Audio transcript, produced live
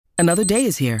Another day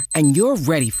is here, and you're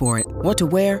ready for it. What to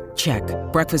wear? Check.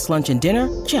 Breakfast, lunch, and dinner?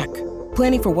 Check.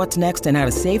 Planning for what's next and how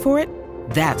to save for it?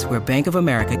 That's where Bank of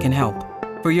America can help.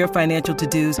 For your financial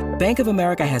to-dos, Bank of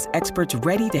America has experts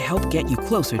ready to help get you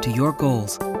closer to your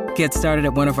goals. Get started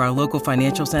at one of our local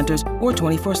financial centers or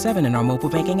 24/7 in our mobile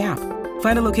banking app.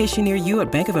 Find a location near you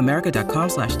at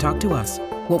bankofamerica.com/talktous.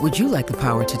 What would you like the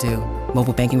power to do?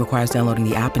 Mobile banking requires downloading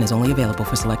the app and is only available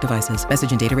for select devices.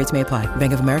 Message and data rates may apply.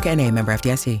 Bank of America N.A., member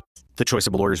FDIC. The choice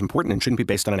of a lawyer is important and shouldn't be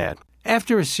based on an ad.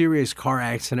 After a serious car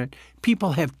accident,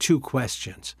 people have two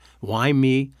questions. Why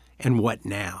me and what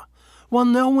now? Well,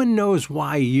 no one knows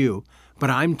why you, but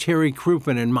I'm Terry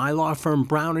Crouppen, and my law firm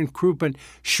Brown & Crouppen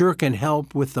sure can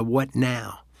help with the what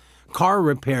now. Car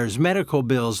repairs, medical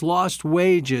bills, lost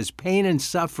wages, pain and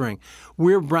suffering.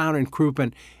 We're Brown &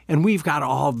 Crouppen, and we've got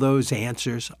all those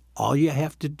answers. All you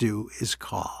have to do is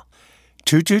call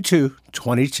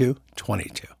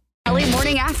 222-2222. Kelly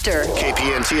Morning After.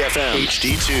 KPN-TFM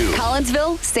HD2.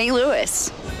 Collinsville, St.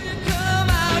 Louis.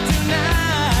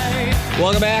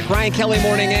 Welcome back. Ryan Kelly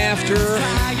Morning After.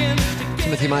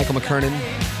 Timothy Michael McKernan,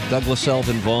 Douglas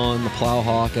Elvin Vaughn, the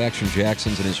Plowhawk, Action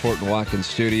Jackson's in his Horton Watkins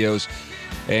studios.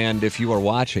 And if you are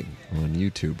watching on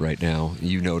YouTube right now,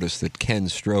 you notice that Ken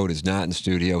Strode is not in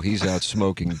studio. He's out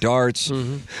smoking darts.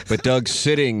 But Doug's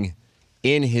sitting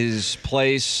in his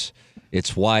place.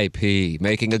 It's YP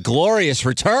making a glorious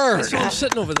return. So I'm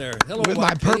sitting over there. Hello, with YP.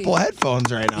 my purple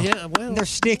headphones right now. Yeah, well. They're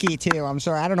sticky, too. I'm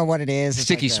sorry. I don't know what it is. It's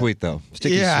Sticky like sweet, though.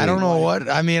 Sticky Yeah, sweet. I don't know what.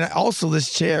 I mean, also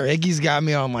this chair. Iggy's got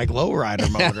me on like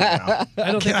lowrider mode right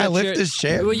now. Can I lift this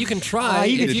chair? Well, you can try.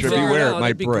 you if can you try. figure Beware, it it out, might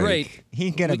it'd be break. great.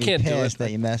 He's going to be can't do pissed it.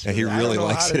 that you messed with He him. really know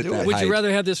likes how to it do at that it. Would height. you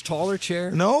rather have this taller chair?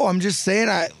 No, I'm just saying.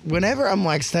 Whenever I'm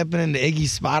like stepping into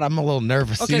Iggy's spot, I'm a little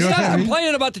nervous. Okay, you know what stop I mean?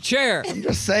 complaining about the chair. I'm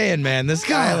just saying, man. This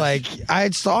guy, like, I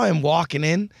saw him walking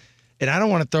in, and I don't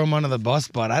want to throw him under the bus,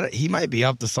 but he might be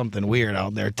up to something weird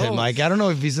out there, Tim. Oh. Like, I don't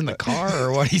know if he's in the car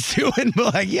or what he's doing,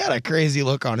 but like, he had a crazy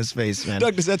look on his face, man.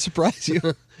 Doug, does that surprise you?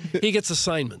 He gets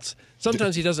assignments.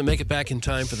 Sometimes he doesn't make it back in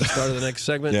time for the start of the next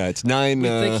segment. Yeah, it's 9, We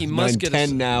think he must get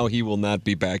 9:10 now. He will not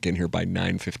be back in here by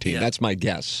 9:15. Yeah. That's my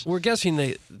guess. We're guessing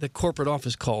the corporate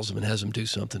office calls him and has him do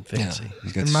something fancy.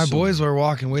 He's got And my so- boys were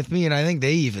walking with me, and I think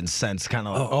they even sensed kind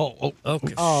of like,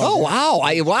 Okay. Oh,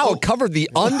 wow. It covered the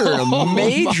under in a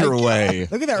major way.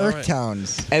 Look at the earth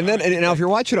tones. And then, and now if you're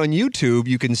watching on YouTube,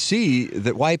 you can see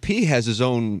that YP has his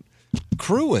own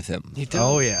crew with him. You do?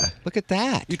 oh yeah. Look at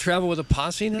that. You travel with a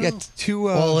posse now? You got two.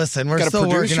 Well, listen, we're got a still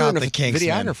working producer out and a the kinks,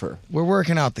 man. videographer. We're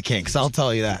working out the kinks. I'll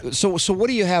tell you that. So what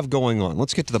do you have going on?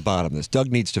 Let's get to the bottom of this.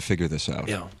 Doug needs to figure this out.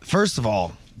 Yeah. First of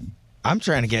all, I'm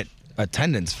trying to get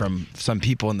attendance from some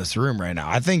people in this room right now.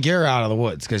 I think you're out of the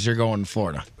woods because you're going to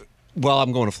Florida. Well,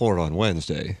 I'm going to Florida on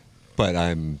Wednesday, but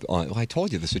I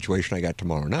told you the situation I got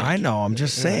tomorrow night. I know. I'm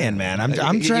just saying, man. I'm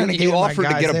trying to get You my offered to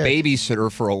guys get a there.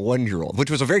 babysitter for a 1-year-old, which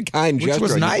was a very kind Which gesture.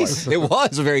 was on your nice. part. It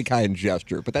was a very kind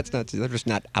gesture, but they're just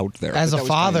not out there. As But a that was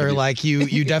kind of father, you. like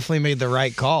you definitely made the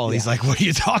right call. He's like, "What are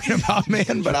you talking about,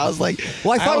 man?" But I was like,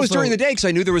 Well, I thought it was also- during the day because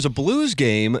I knew there was a Blues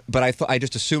game, but I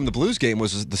just assumed the Blues game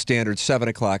was the standard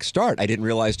 7:00 start. I didn't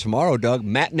realize tomorrow, Doug,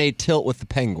 matinee tilt with the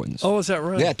Penguins. Oh, is that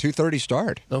right? Yeah, 2:30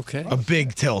 start. Okay. a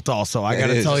big tilt. Also, I It got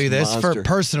to is. tell you this Monster.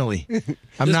 personally.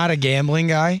 I'm not a gambling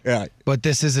guy, Yeah. but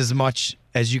this is as much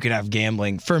as you could have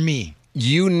gambling for me.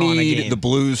 You a need game. the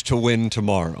Blues to win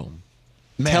tomorrow.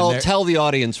 Man, Tell the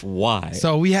audience why.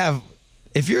 So we have,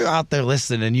 if you're out there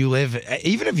listening and you live,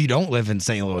 even if you don't live in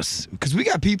St. Louis, because we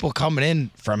got people coming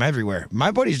in from everywhere.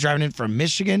 My buddy's driving in from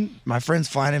Michigan. My friend's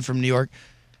flying in from New York.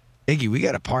 Iggy, we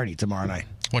got a party tomorrow night.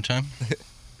 What time?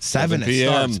 7 it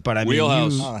p.m. starts, but I mean,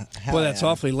 Wheelhouse. Boy, that's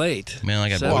awfully late. Man, I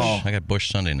got Seven. Bush. I got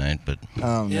Bush Sunday night, but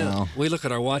Oh, Yeah. no. We look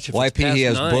at our watch. If YP, it's past he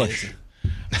has 9, Bush.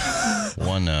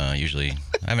 one usually.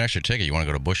 I have an extra ticket. You want to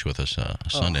go to Bush with us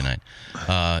Sunday night?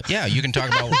 Yeah, you can talk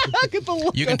about.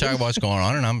 You can talk about what's going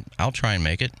on, and I'll try and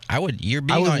make it. I would. You're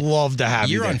being. I would love to have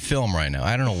you You're there. on film right now.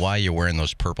 I don't know why you're wearing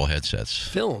those purple headsets.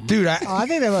 Film. Dude, I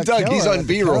think they look Doug, he's killer on with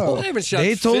the B-roll. coat. I haven't shot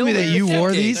They told film me that in you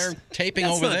wore decades. these. They're taping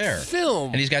That's over not there.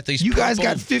 film. And he's got these. You guys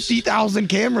purple- got 50,000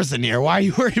 cameras in here. Why are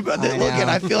you worried about that? I Look, know.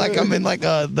 I feel like I'm in like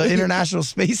the International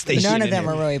Space Station. None of in them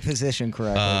here. are really positioned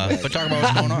correctly. But talk about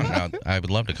what's going on. I would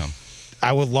love to come.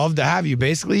 I would love to have you.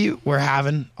 Basically, we're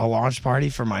having a launch party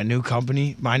for my new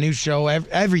company, my new show,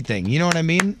 everything. You know what I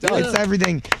mean? It's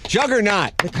everything.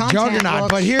 Juggernaut. The contact Juggernaut.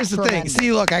 looks But here's the thing. tremendous.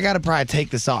 See, look, I got to probably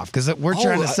take this off because we're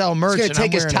trying to sell merch. He's and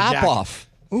going to take I'm his wearing a top jacket. off.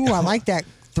 Ooh, I like that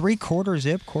 3/4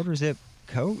 zip, quarter zip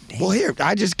coat. Damn. Well, here,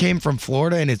 I just came from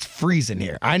Florida, and it's freezing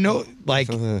here. I know, like,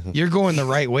 you're going the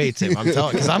right way, Tim. I'm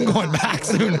telling you, because I'm going back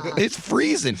soon. It's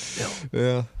freezing.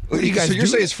 Yeah. What do you guys so you're do?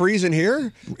 saying it's freezing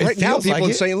here? Right now, feels people like in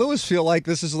it. St. Louis feel like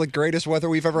this is the greatest weather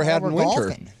we've ever had in winter.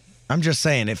 Golfing. I'm just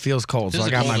saying, it feels cold, This so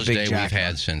is I the got my coldest big day jacket. we've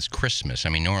had since Christmas. I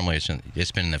mean, normally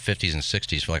it's been in the 50s and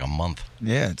 60s for like a month.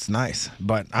 Yeah, it's nice.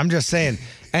 But I'm just saying,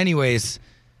 anyways,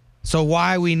 so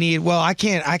why we need, well, I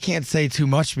can't say too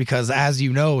much because as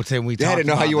you know, Tim, we Yeah, I talked didn't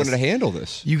know how about you wanted this. to handle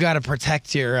this. You got to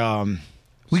protect your,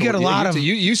 we got a lot of,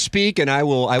 You speak, and I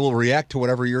will react to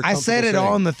whatever you're I said it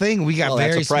all in the thing. We got Well,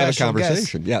 very that's a private special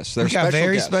conversation. guests. Yes, they're we got special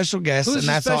very guests. special guests, Who's and the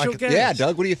that's all I special can, guest? Yeah,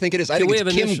 Doug, what do you think it is? I think we it's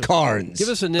have Kim initials? Carnes. Give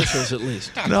us initials at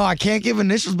least. No, I can't give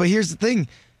initials, but here's the thing.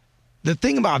 The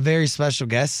thing about very special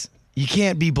guests, you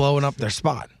can't be blowing up their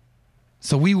spot.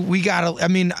 So we gotta, I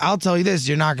mean, I'll tell you this,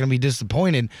 you're not gonna be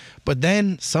disappointed, but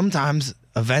then sometimes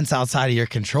events outside of your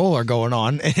control are going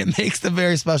on, and it makes the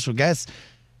very special guests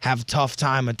have a tough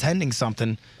time attending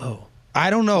something. Oh. I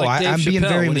don't know. Like Dave I'm being Chappelle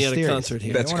very when he had a mysterious. concert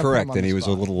here. That's wanna put him correct, on and the he was a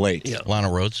spot. little late. Yeah.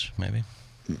 Lana Rhodes, maybe.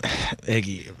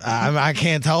 Iggy, I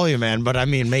can't tell you, man, but I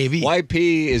mean, maybe.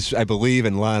 YP is, I believe,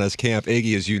 in Lana's camp.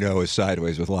 Iggy, as you know, is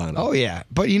sideways with Lana. Oh, yeah.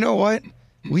 But you know what?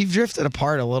 We've drifted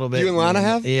apart a little bit. You and Lana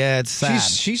have? Yeah, it's sad.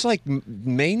 She's like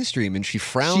mainstream, and she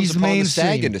frowns She's upon the mainstream.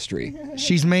 stag industry.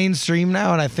 She's mainstream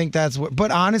now, and I think that's what. But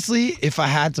honestly, if I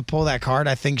had to pull that card,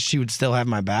 I think she would still have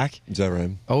my back. Is that right?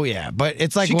 Oh yeah, but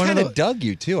it's like She one kind of of dug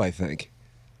you too, I think.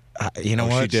 you know Oh,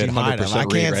 what? She did. might have. 100% I read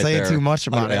can't right say there. too much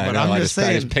about it, I but know, I'm I just I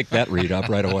saying. just picked that read up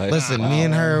right away. Listen, me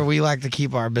and her, we like to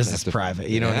keep our business private.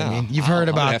 You know what I mean? You've heard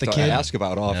I'm gonna about have the to kid. Ask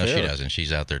about off No, she air. doesn't.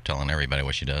 She's out there telling everybody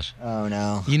what she does. Oh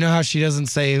no. You know how she doesn't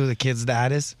say who the kid's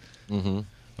dad is? Well,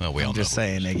 we all I'm just know.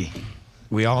 saying, Iggy.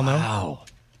 We all know. Wow.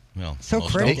 Well, So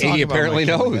most crazy. don't. Iggy about apparently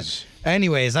my kid like knows.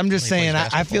 Anyways, I'm just He saying, plays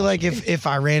I feel basketball, like so- if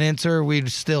I ran into her, we'd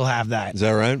still have that. Is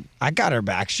that right? I got her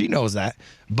back. She knows that.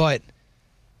 But,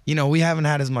 you know, we haven't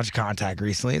had as much contact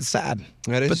recently. It's sad.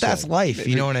 That is but that's sad. life.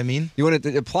 You know what I mean? You want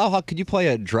to Plowhawk? Could you play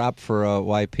a drop for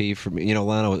YP for me? You know,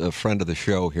 Lana was a friend of the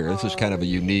show here. This is kind of a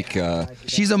unique.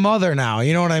 She's a mother now.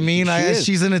 You know what I mean? She is.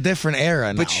 She's in a different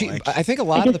era now. But she, like- I think a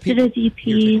lot of the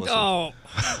people. Oh.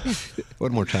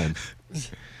 One more time.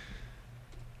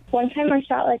 One time I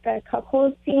shot like a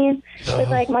cuckold scene with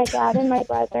like my dad and my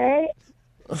brother.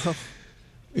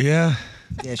 yeah.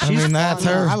 Yeah, I mean, that's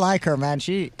her. I like her, man.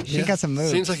 She got some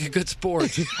moves. Seems like a good sport.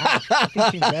 I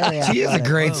think she's very She is a athletic.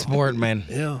 great sport, man.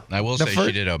 Yeah. I will The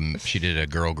say she did a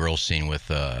girl scene with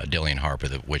Dillian Harper,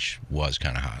 which was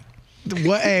kind of hot.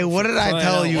 What did I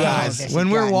tell you guys? Yes, When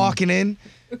you we're got walking in,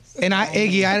 and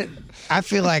Iggy, I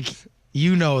feel like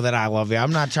you know that I love you.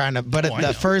 I'm not trying to, but Oh, I the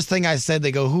know. first thing I said,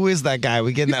 they go, "Who is that guy?"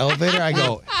 We get in the elevator. I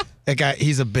go, "That guy,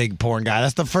 he's a big porn guy."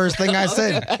 That's the first thing I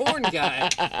said. Porn guy.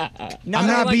 I'm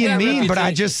not like being that mean, but I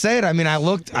reputation. just said. I mean, I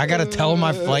looked. I got to tell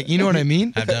my you know what I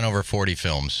mean? I've done over 40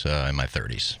 films in my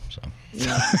 30s. So.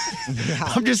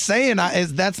 I'm just saying.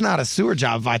 That's not a sewer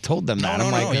job. If I told them that, No,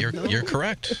 I'm like, you're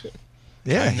correct.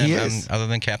 yeah, he I'm- is. other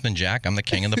than Captain Jack, I'm the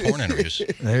king of the porn interviews.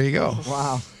 There you go.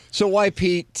 Wow. So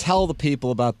YP, tell the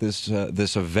people about this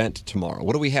this event tomorrow.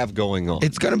 What do we have going on?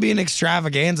 It's gonna be an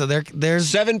extravaganza. There's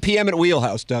 7 p.m. at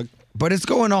Wheelhouse, Doug. But it's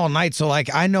going all night, so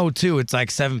like I know too. It's like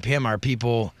 7 p.m. Are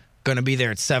people gonna be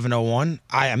there at 7:01?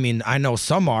 I mean, I know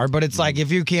some are, but it's like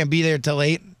if you can't be there till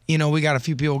 8, you know, we got a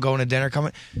few people going to dinner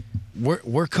coming.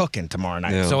 We're cooking tomorrow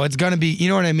night, Yeah. so it's gonna be, you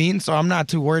know what I mean. So I'm not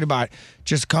too worried about it.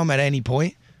 Just come at any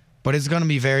point, but it's gonna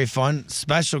be very fun.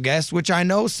 Special guests, which I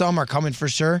know some are coming for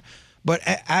sure, but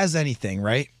as anything,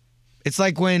 right? It's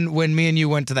like when me and you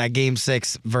went to that Game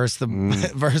 6 versus the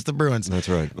versus the Bruins. That's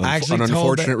right. I actually An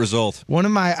told unfortunate result.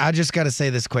 I just got to say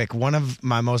this quick. One of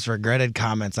my most regretted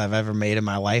comments I've ever made in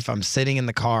my life. I'm sitting in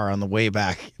the car on the way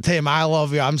back. Tim, I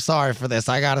love you. I'm sorry for this.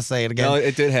 I got to say it again. No,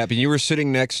 it did happen. You were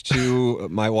sitting next to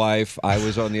my wife. I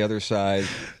was on the other side.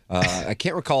 I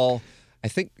can't recall. I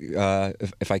think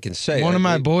if I can say One it, of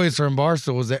my I- boys from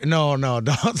Barstool was there. No,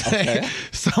 don't say Okay. it.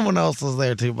 Someone else was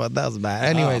there too, but that was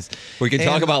bad. Anyways, we can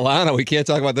talk and- about Lana. We can't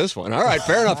talk about this one. All right,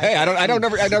 fair enough. Hey, I don't know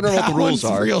what that the rules one's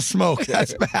are. real smoke.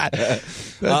 That's bad.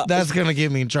 That's gonna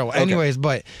get me in trouble. Anyways,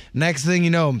 but next thing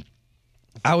you know,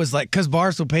 I was like, because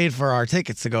Barstool paid for our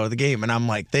tickets to go to the game, and I'm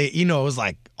like, it was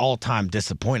like all-time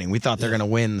disappointing. We thought they're gonna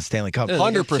win the Stanley Cup.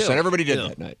 100%. Everybody did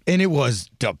that night. And it was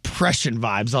depression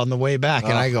vibes on the way back.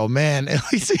 And I go, man, at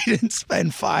least we didn't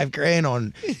spend $5,000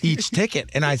 on each ticket.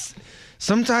 And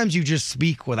sometimes you just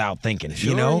speak without thinking,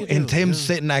 you know? you do, And Tim's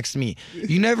sitting next to me.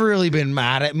 You never really been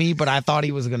mad at me, but I thought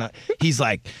he was he's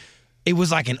like, it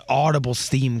was like an audible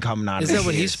steam coming out of Is his that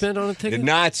what he ears. spent on a ticket? Did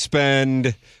not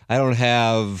spend. I don't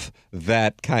have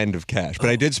that kind of cash, but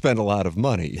I did spend a lot of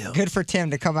money. Good for Tim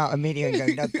to come out immediately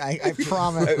and go, no, I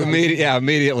promise.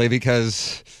 Immediately,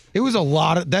 because it was a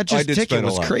lot of that. Just ticket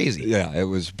was crazy. Yeah, it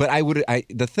was. But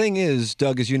the thing is,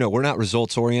 Doug, as you know, we're not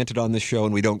results oriented on this show,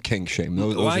 and we don't kink shame.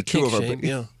 Those I are two kink of our. shame,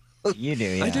 yeah. You do,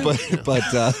 yeah. I do.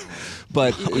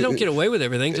 But you don't get away with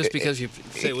everything just because you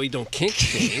say, well, you don't kink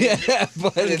shame. Yeah,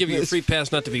 but I didn't give you a free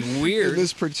pass not to be weird. In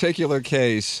this particular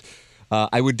case,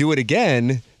 I would do it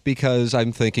again because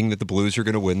I'm thinking that the Blues are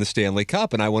going to win the Stanley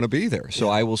Cup, and I want to be there. So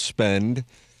I will spend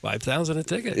 $5,000 a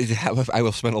ticket. I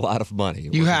will spend a lot of money.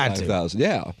 You had to. $5,000,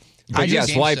 yeah. But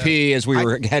yes, YP, as we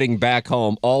were heading back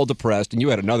home, all depressed, and you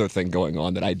had another thing going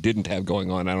on that I didn't have going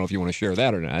on. I don't know if you want to share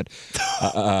that or not.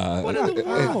 What in the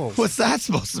world? What's that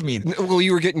supposed to mean? Well,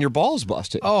 you were getting your balls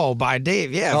busted. Oh, by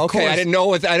Dave, yeah. Of Okay, course. I didn't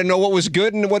know what was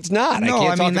good and what's not. No, I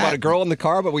can't I talk mean, about a girl in the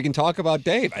car, but we can talk about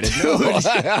Dave. I didn't know.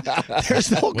 There's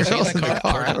no girls in the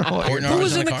car. I don't know what you're Who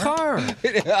was in the car?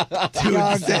 Dude,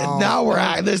 now we're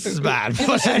at this is bad.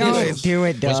 But anyways, Do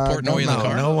it, Doug. Was Portnoy in the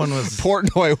car? no one was.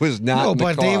 Portnoy was not No, in the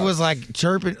but car. Dave was like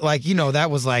chirping, like,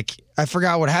 that was like, I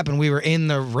forgot what happened. We were in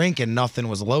the rink and nothing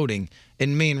was loading,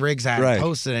 and me and Riggs hadn't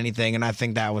posted anything, and I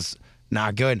think that was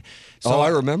not good. So I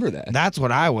remember that. That's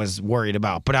what I was worried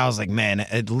about. But I was like, man,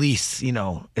 at least,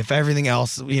 if everything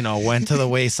else, went to the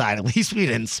wayside, at least we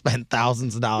didn't spend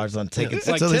thousands of dollars on tickets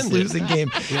like to this Tim did. losing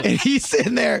game. And he's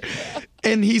sitting there,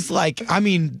 and he's like,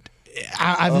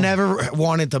 I've never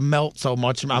wanted to melt so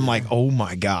much. I'm like, oh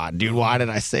my God, dude, why did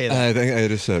I say that? I think I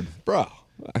just said, bro,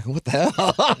 what the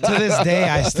hell? To this day,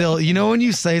 I still, when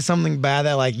you say something bad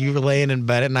that like you were laying in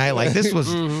bed at night, like this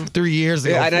was 3 years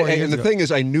ago, 4 years and the ago. thing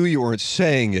is, I knew you weren't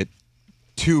saying it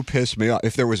to piss me off.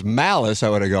 If there was malice, I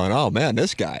would have gone, oh man,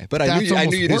 this guy. But I knew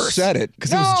you just said it.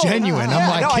 Because it was genuine.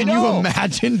 I'm like, can you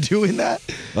imagine doing that?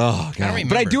 Oh God!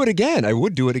 But I'd do it again. I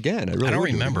would do it again. I don't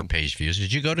remember Pageviews.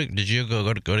 Did you go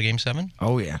to Game 7?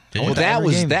 Oh yeah. Well, that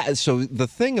was that. So the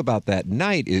thing about that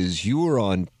night is you were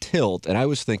on tilt, and I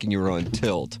was thinking you were on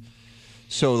tilt.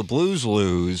 So the Blues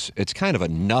lose. It's kind of a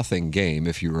nothing game,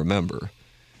 if you remember.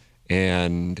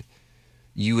 And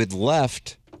you had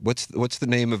left. What's the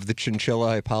name of the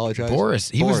chinchilla? I apologize. Boris.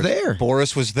 He was there.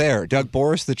 Boris was there. Doug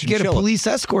Boris, the chinchilla. Get a police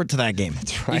escort to that game.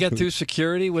 That's right. You got through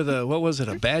security with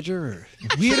a badger? Or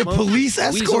we had a police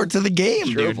escort to the game,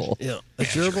 dude. Yeah, a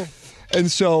gerbil. And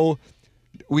so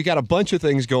we got a bunch of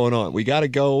things going on. We got to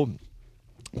go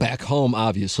back home,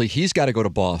 obviously. He's got to go to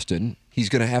Boston. He's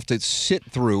going to have to sit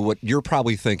through what you're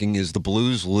probably thinking is the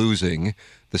Blues losing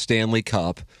the Stanley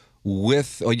Cup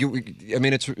with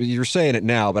you're saying it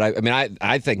now, but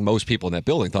I think most people in that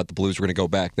building thought the Blues were going to go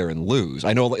back there and lose.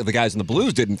 I know the guys in the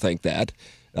Blues didn't think that.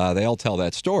 They all tell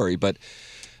that story, but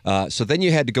so then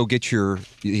you had to go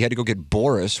get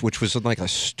Boris, which was in like a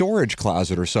storage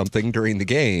closet or something during the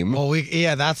game. Well,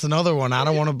 that's another one. I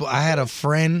don't want to. I had a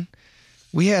friend.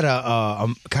 We had a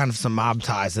kind of some mob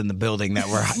ties in the building that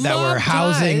were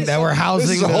housing.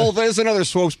 This is another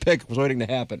Swopes pick was waiting to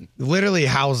happen. Literally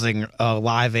housing a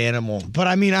live animal. But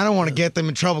I don't want to get them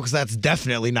in trouble because that's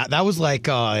definitely not. That was like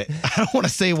I don't want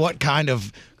to say what kind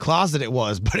of closet it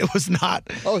was, but it was not.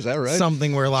 Oh, is that right?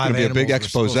 Something where live animals. It's going to be a big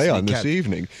expose on this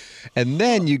evening, and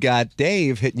then you got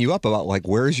Dave hitting you up about like,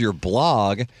 where's your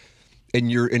blog, and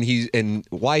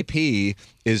YP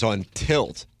is on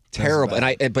tilt. Terrible,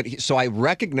 so I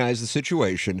recognize the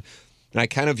situation, and I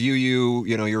kind of view you.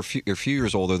 You're a few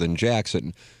years older than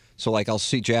Jackson, so like I'll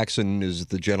see Jackson is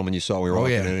the gentleman you saw when we were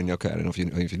walking in, and okay, I don't know if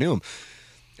you knew him.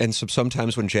 And so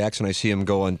sometimes when Jackson, I see him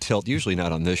go on tilt, usually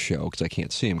not on this show because I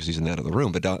can't see him because he's in that other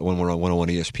room, but when we're on 101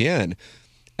 ESPN,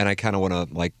 and I kind of want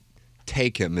to like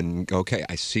take him and go, okay,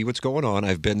 I see what's going on.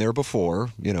 I've been there before,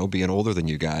 being older than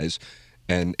you guys.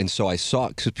 And so I saw,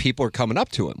 because people are coming up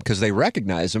to him because they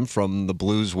recognize him from the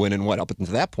Blues winning, up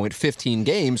until that point, 15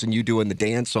 games, and you doing the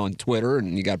dance on Twitter,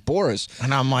 and you got Boris.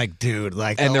 And I'm like, dude,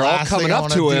 and they're all coming up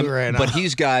to him, but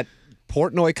he's got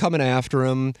Portnoy coming after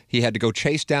him. He had to go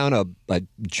chase down a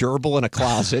gerbil in a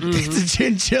closet. It's a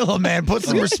chinchilla, man. Put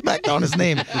some respect on his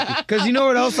name. Because you know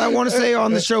what else I want to say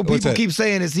on the show? People keep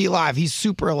saying, is he alive? He's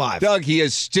super alive. Doug, he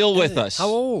is still with us. How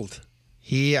old?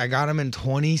 I got him in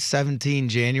 2017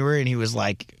 January, and he was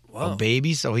like a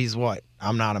baby. So he's what?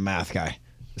 I'm not a math guy.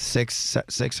 Six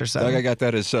or seven. Doug, I got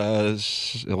that as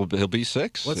he'll be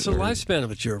 6. What's the lifespan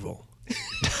of a gerbil?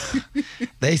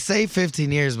 They say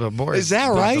 15 years, but Boris is that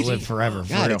right? To live forever.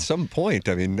 God, at some point,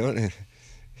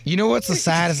 you know what's the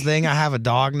saddest thing? I have a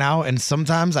dog now, and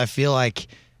sometimes I feel like,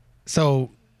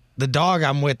 so the dog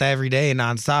I'm with every day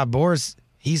nonstop, Boris,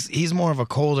 he's more of a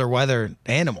colder weather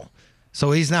animal.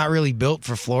 So he's not really built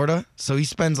for Florida. So he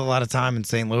spends a lot of time in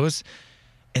St. Louis.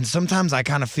 And sometimes I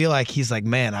kind of feel like he's like,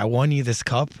 man, I won you this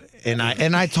cup. And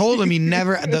I told him he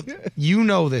never, you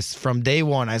know this from day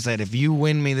one. I said, if you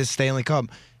win me this Stanley Cup,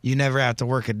 you never have to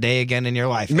work a day again in your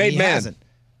life. Made he man. Hasn't.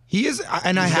 He is,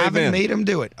 and I haven't made him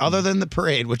do it, other than the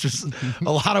parade, which was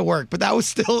a lot of work. But that was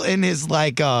still in his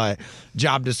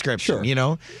job description, you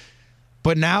know.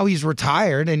 But now he's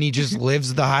retired, and he just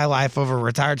lives the high life of a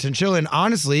retired chinchilla. And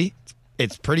honestly,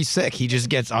 it's pretty sick. He just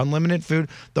gets unlimited food.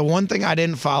 The one thing I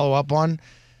didn't follow up on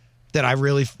that I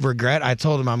really regret, I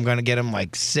told him I'm going to get him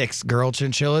like 6 girl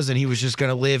chinchillas, and he was just going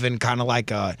to live in kind of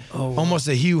like almost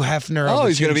a Hugh Hefner. Oh,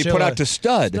 he's going to be put out to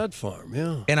stud. Stud farm,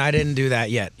 yeah. And I didn't do that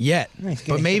yet.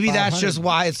 But maybe that's just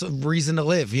why it's a reason to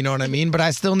live. You know what I mean? But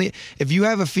I still need, if you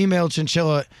have a female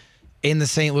chinchilla in the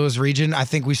St. Louis region, I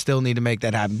think we still need to make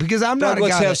that happen. Because I'm not a guy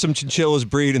let's have some chinchillas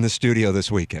breed in the studio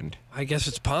this weekend. I guess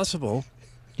it's possible.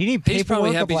 Do you need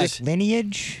paperwork of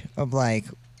lineage of like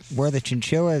where the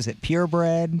chinchilla is? It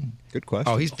purebred? Good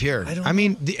question. Oh, he's pure. I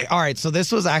mean, all right. So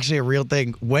this was actually a real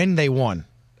thing when they won,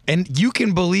 and you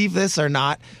can believe this or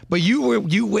not, but you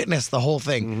witnessed the whole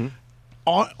thing.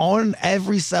 On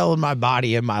every cell in my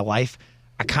body in my life,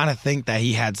 I kind of think that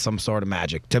he had some sort of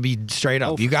magic. To be straight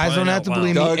up, you guys don't have to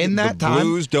believe Doug, me. In that the time,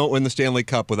 Blues don't win the Stanley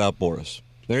Cup without Boris.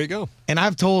 There you go. And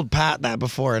I've told Pat that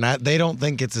before, and they don't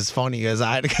think it's as funny as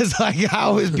I, because I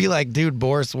always be like, dude,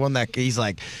 Boris won that. He's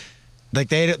like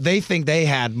they think they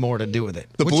had more to do with it.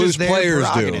 The which Blues is their players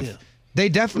prerogative. do. They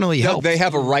definitely helped. They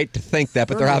have a right to think that,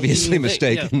 but they're obviously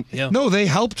mistaken. No, they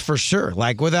helped for sure.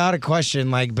 Like, without a question,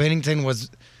 like, Bennington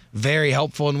was very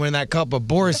helpful in winning that cup. But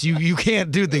Boris, you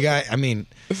can't do the guy. I mean,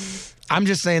 I'm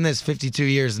just saying this, 52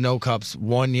 years, no cups,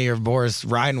 1 year of Boris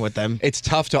riding with them. It's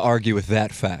tough to argue with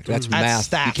that fact. That's math.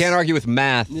 Stats. You can't argue with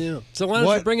math. Yeah. So why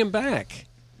don't you bring him back?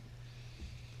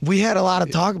 We had a lot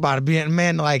of talk about it.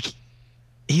 Man, like,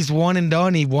 he's one and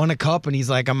done. He won a cup, and he's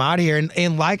like, I'm out of here.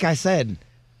 And like I said,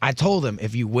 I told him,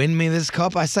 if you win me this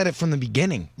cup, I said it from the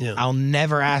beginning. Yeah. I'll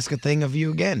never ask a thing of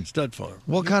you again. Stud farm.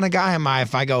 What kind of guy am I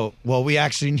if I go, well, we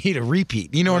actually need a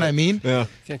repeat? You know what I mean? Yeah.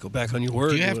 Can't go back on your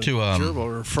word. Do you have to gerbil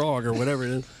or a frog or whatever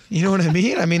it is? You know what I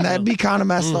mean? I mean, that'd be kind of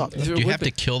messed up. Do you have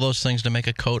to kill those things to make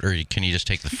a coat, or can you just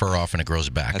take the fur off and it grows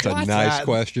back? That's a nice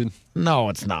question. No,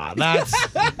 it's not. That's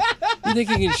You think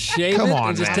you can shave Come it on,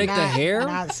 and just man. take the hair?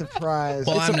 Not surprised.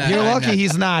 Well, I'm not, You're I'm lucky not-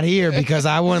 he's not here, because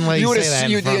I wouldn't let you say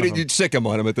that in front of him. You'd sick him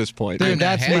on him at this point. Dude,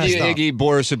 that's messed up. Iggy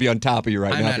Boris would be on top of you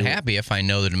right I'm now. not happy if I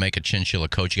know that to make a chinchilla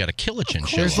coat, you got to kill a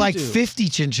chinchilla. There's like 50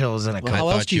 chinchillas in a cup. How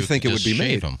else do you think it would be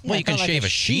made? Them. Yeah, Well, you can like shave a a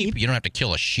sheep. You don't have to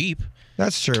kill a sheep.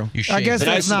 That's true. You I shave guess it.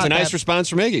 that's It's not a nice that- response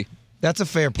from Iggy. That's a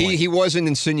fair point. He wasn't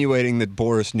insinuating that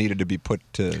Boris needed to be put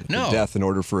to death in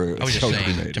order for a I was coat just to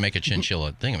be saying made. to make a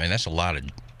chinchilla thing. I mean, that's a lot of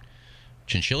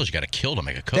chinchillas you got to kill to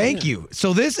make a coat. Thank you.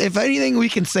 So this, if anything we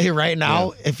can say right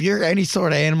now, if you're any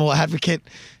sort of animal advocate,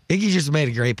 Iggy just made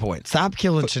a great point. Stop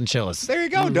killing chinchillas. There you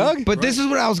go, Doug. But this is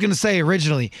what I was going to say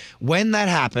originally. When that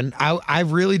happened, I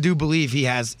really do believe he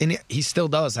has, and he still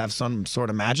does have some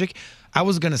sort of magic. I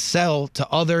was going to sell to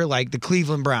other, like the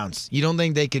Cleveland Browns. You don't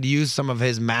think they could use some of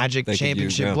his magic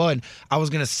championship blood? I was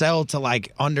going to sell to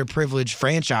like underprivileged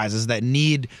franchises that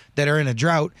are in a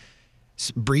drought,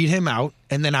 breed him out,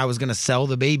 and then I was going to sell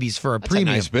the babies for a premium.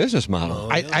 A nice business model.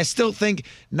 I still think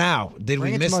now, did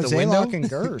we miss the Mosaic window? and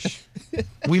Gersh.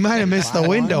 We might have missed the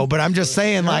window, but I'm just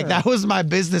saying, like, that was my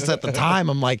business at the time.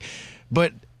 I'm like,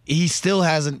 but he still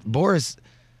hasn't, Boris,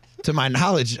 to my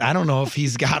knowledge, I don't know if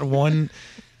he's got one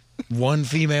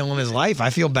female in his life.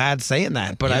 I feel bad saying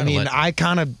that, but I mean, I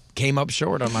kind of came up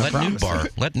short on my promise.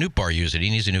 Let Newt Bar use it. He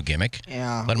needs a new gimmick.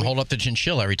 Yeah. Let him hold up the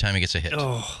chinchilla every time he gets a hit.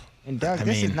 And Doug,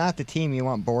 this is not the team you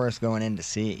want Boris going in to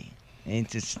see.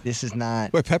 This is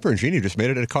not. Boy, Pepper and Jeannie just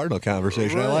made it a Cardinal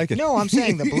conversation. I like it. No, I'm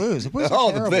saying the Blues. The Blues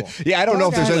are terrible. I don't know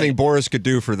if there's Doug anything Boris could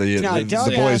do for the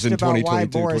Doug boys asked in about 2022. why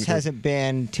Boris hasn't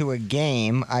been to a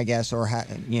game, I guess, or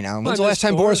When's the last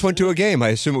time Boris went to a game? I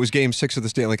assume it was Game 6 of the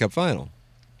Stanley Cup Final.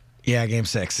 Yeah, Game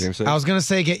 6. Game 6. I was gonna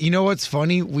say, you know what's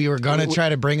funny? We were gonna try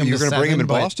to bring him. You're to gonna bring him in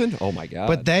 7, Boston? Oh my God!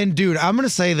 But then, dude, I'm gonna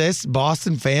say this: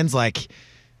 Boston fans, like,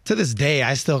 to this day,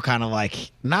 I still kind of like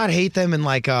not hate them, and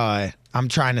like, I'm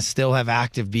trying to still have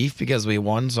active beef because we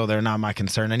won, so they're not my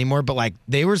concern anymore. But like,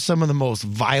 they were some of the most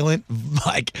violent,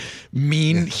 like,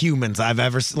 mean humans I've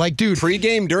ever seen. Like, dude,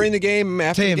 pre-game, during the game,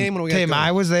 after the game, when we got Tim,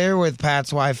 I was there with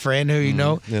Pat's wife, Fran, who you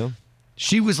know. Yeah.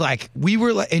 She was like, we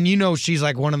were like, and you know, she's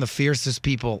like one of the fiercest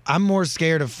people. I'm more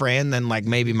scared of Fran than like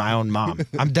maybe my own mom.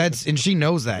 I'm dead, and she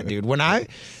knows that, dude. When I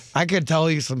could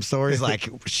tell you some stories, like,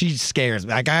 she scares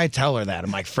me. Like, I tell her that. I'm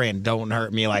like, Fran, don't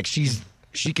hurt me. Like, she's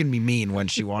she can be mean when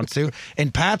she wants to.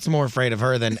 And Pat's more afraid of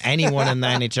her than anyone in the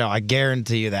NHL. I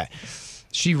guarantee you that.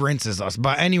 She rinses us.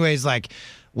 But anyways, like,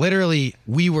 literally,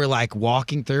 we were, like,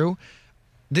 walking through.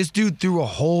 This dude threw a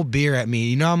whole beer at me.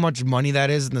 You know how much money that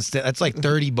is in the state? That's like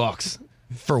 $30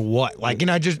 for what? Like, and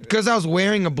I just, because I was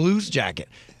wearing a Blues jacket,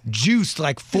 juiced,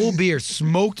 like, full beer,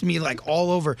 smoked me, like,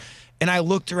 all over. And I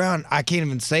looked around. I can't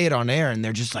even say it on air. And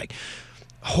they're just like,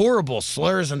 horrible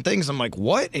slurs and things. I'm like,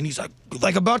 what? And he's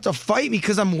like about to fight me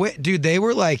because I'm dude, they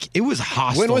were like, it was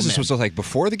hostile. When was this? Man. Was it like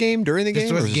before the game, during the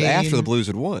game, or was it after the Blues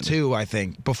had won? 2, I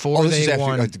think. Before this they is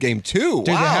won. After game 2. Dude,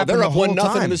 wow, they're up 1-0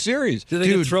 time. in the series. Do they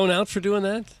get thrown out for doing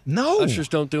that? No. Ushers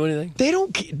don't do anything? They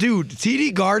don't. Dude,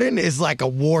 TD Garden is like a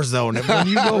war zone. When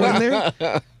you go in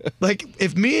there, like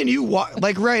if me and you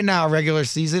like right now, regular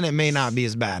season, it may not be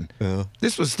as bad.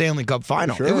 This was Stanley Cup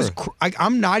final. Sure. It was.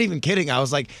 I'm not even kidding. I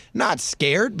was like not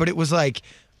scared, but it was like.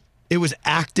 It was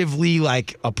actively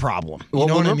like a problem. You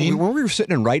know what I mean? When we were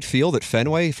sitting in right field at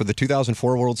Fenway for the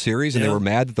 2004 World Series, and they were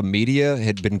mad that the media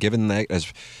had been given that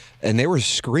and they were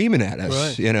screaming at us.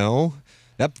 Right. You know,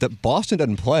 that Boston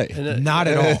doesn't play. Not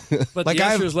at all. But like the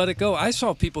ushers let it go. I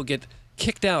saw people get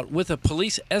kicked out with a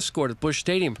police escort at Busch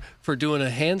Stadium for doing a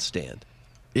handstand.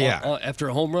 Yeah. After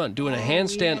a home run, doing a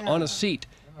handstand on a seat.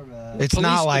 It's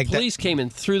not like the police came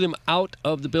and threw them out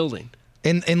of the building.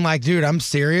 And like, dude, I'm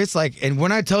serious. Like, and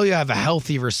when I tell you I have a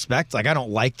healthy respect, like I don't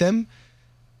like them,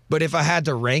 but if I had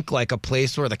to rank like a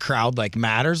place where the crowd like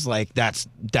matters, like that's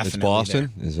definitely It's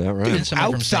Boston. there. Is that right? Dude,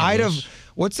 outside of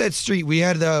what's that street? We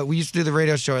used to do the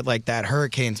radio show at like that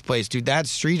Hurricanes place, dude. That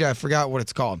street, I forgot what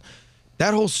it's called.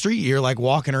 That whole street, you're like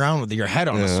walking around with your head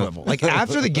on a swivel. Like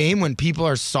after the game, when people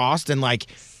are sauced and like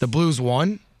the Blues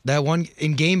won that one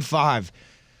in Game 5.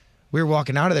 We were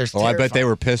walking out of there. I bet they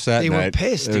were pissed that night. They were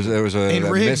pissed. There was a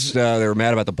Riggs, they were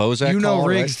mad about the Bozak You know call,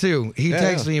 Riggs, right? too. He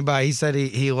texted me about He said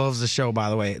he loves the show, by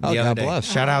the way, the other God day. bless.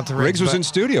 Shout out to Riggs. Riggs was in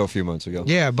studio a few months ago.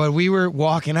 Yeah, but we were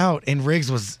walking out, and Riggs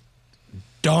was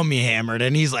dummy hammered,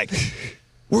 and he's like,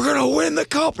 we're going to win the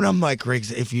cup. And I'm like,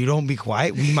 Riggs, if you don't be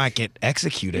quiet, we might get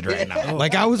executed right now.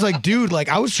 Like, I was like, dude, like,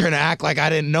 I was trying to act like I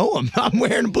didn't know him. I'm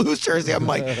wearing a Blues jersey. I'm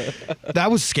like,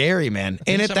 that was scary, man.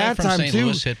 And Didn't at that somebody time, from St. too.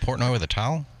 Louis hit Portnoy with a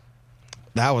towel?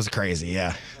 That was crazy,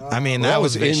 yeah. I mean, Well, that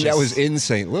was vicious. that was in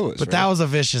St. Louis. But that was a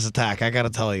vicious attack. I got to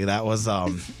tell you, that was. Are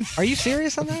you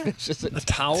serious on that? A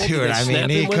towel? Dude, I mean,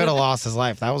 he could have lost his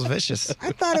life. That was vicious.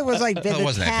 I thought it was like the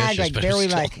wasn't that tag, vicious, like but it was barely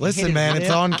still- like. Listen, hit man, his it's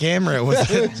lip. on camera.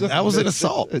 That was an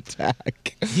assault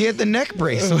attack. He had the neck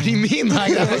brace. What do you mean?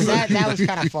 Like that was that was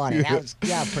kind of funny. That was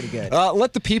pretty good.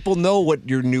 Let the people know what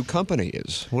your new company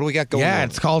is. What do we got going on? Yeah,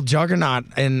 it's called Juggernaut,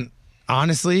 and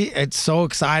honestly, it's so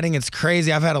exciting. It's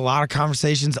crazy. I've had a lot of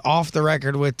conversations off the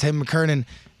record with Tim McKernan.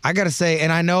 I got to say,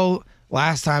 and I know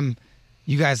last time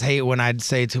you guys hate when I'd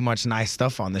say too much nice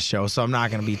stuff on the show, so I'm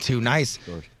not going to be too nice.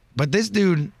 But this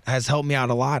dude has helped me out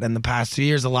a lot in the past 2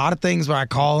 years. A lot of things where I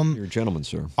call him. You're a gentleman,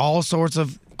 sir. All sorts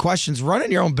of questions.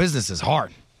 Running your own business is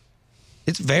hard.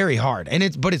 It's very hard,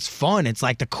 but it's fun. It's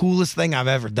like the coolest thing I've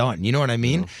ever done. You know what I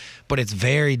mean? But it's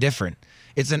very different.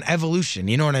 It's an evolution.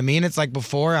 You know what I mean? It's like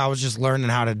before I was just learning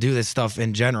how to do this stuff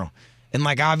in general. And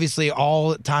like obviously all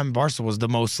the time in Barcelona was the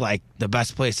most like the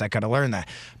best place I could have learned that.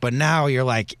 But now you're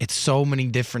like, it's so many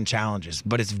different challenges,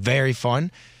 but it's very fun.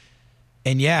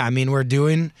 And yeah, I mean,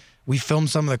 we filmed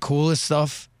some of the coolest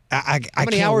stuff. I How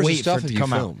many can't hours wait of stuff for it to have you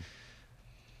come out. filmed?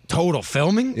 Total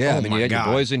filming? Yeah, Oh I mean, my you had God.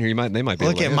 your boys in here. They might be.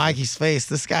 Look able to at answer. Mikey's face.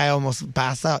 This guy almost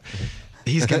passed out.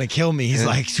 He's going to kill me. He's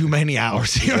like, too many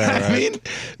hours. You know what I mean?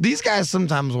 These guys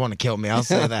sometimes want to kill me. I'll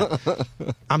say that.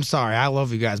 I'm sorry. I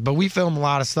love you guys. But we film a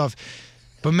lot of stuff.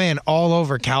 But, man, all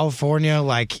over California,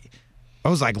 like, I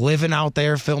was, like, living out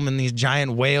there filming these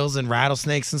giant whales and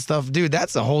rattlesnakes and stuff. Dude,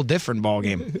 that's a whole different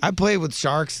ballgame. I play with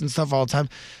sharks and stuff all the time.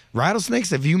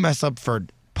 Rattlesnakes, if you mess up for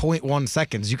 0.1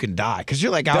 seconds, you can die because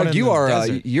you're like out Doug, in you the are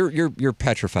desert. you're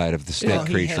petrified of the snake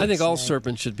creature. I think all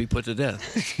serpents should be put to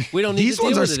death. We don't need These to deal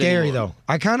ones are with it scary anymore. though.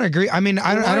 I kind of agree. I mean,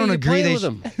 I Why don't are you agree. playing They with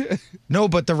them? No,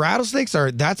 but the rattlesnakes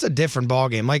that's a different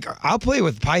ballgame. Like I'll play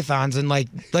with pythons and like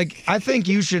I think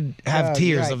you should have Oh,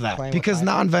 tiers you're of right, that playing with because pythons.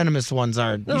 non-venomous ones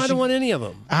are. No, I don't want any of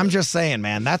them. I'm just saying,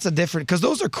 man. That's a different because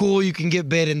those are cool. You can get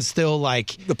bit and still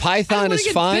like The python is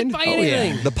fine. Bit by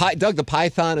anything. Doug, the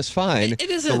python is fine. It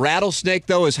isn't. The rattlesnake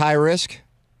though is high risk.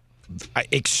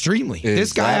 Extremely. Is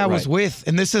This guy that I was right? with,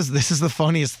 and this is the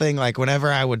funniest thing. Like whenever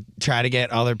I would try to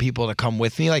get other people to come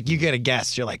with me, like you get a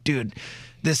guest, you're like, dude,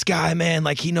 this guy, man,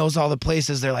 like he knows all the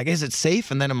places. They're like, is it safe?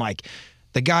 And then I'm like,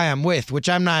 the guy I'm with, which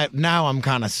I'm not now, I'm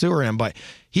kind of sewering him, but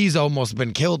he's almost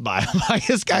been killed by him. Like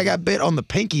this guy got bit on the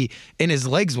pinky and his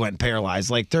legs went paralyzed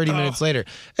like 30 minutes later.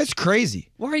 It's crazy.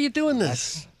 Why are you doing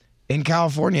this? in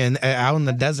California and out in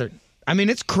the desert. I mean,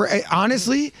 it's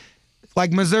honestly,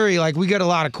 like Missouri, like we get a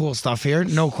lot of cool stuff here,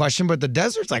 no question, but the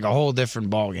desert's like a whole different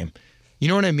ballgame. You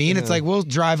know what I mean? Yeah. It's like we'll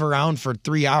drive around for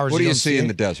 3 hours. What do you see in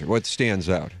the desert? What stands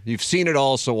out? You've seen it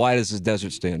all, so why does the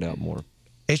desert stand out more?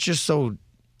 It's just so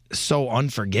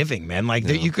unforgiving, man. Like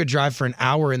you could drive for an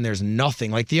hour and there's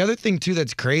nothing. Like the other thing too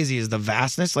that's crazy is the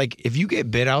vastness. Like if you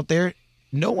get bit out there,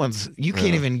 you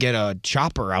can't even get a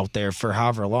chopper out there for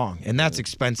however long, and that's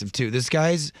expensive too. This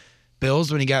guy's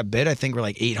bills when he got bit, I think, were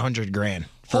like $800,000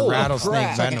 for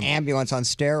rattlesnake venom. Like an ambulance on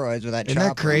steroids with that chopper. Isn't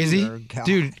that crazy,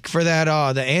 dude? For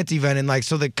that the anti-venom, like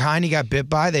so the kind he got bit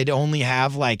by, they'd only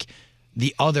have like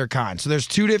the other kind. So there's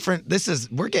two different.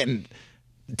 We're getting.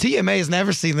 TMA has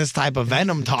never seen this type of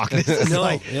venom talk. This is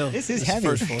this is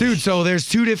heavy, dude. So there's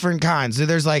two different kinds. So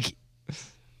there's like,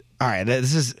 all right,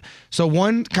 so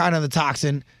one kind of the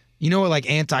toxin, you know what, like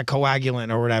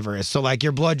anticoagulant or whatever is. So like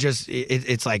your blood just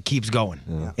it's like keeps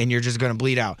going, and you're just gonna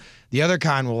bleed out. The other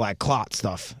kind will like clot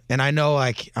stuff, and I know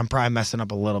like I'm probably messing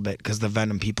up a little bit because the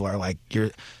venom people are like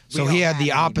So he had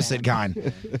the opposite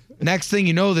kind. Next thing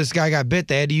you know, this guy got bit.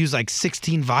 They had to use like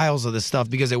 16 vials of this stuff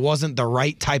because it wasn't the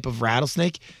right type of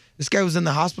rattlesnake. This guy was in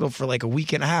the hospital for like a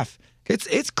week and a half.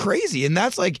 It's crazy, and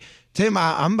that's like Tim.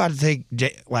 I'm about to take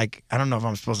I don't know if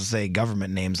I'm supposed to say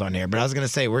government names on here, but I was gonna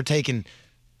say we're taking.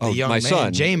 The young my man,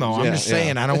 son. J-Mo. I'm just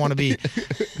saying, I don't want to be.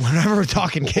 Whenever we're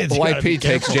talking kids, YP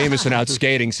takes Jameson out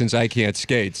skating since I can't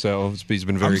skate, so he's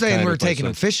been very. I'm saying kind we're taking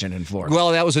him fishing in Florida. Well,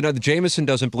 that was another. Jameson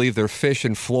doesn't believe they're fish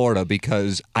in Florida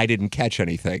because I didn't catch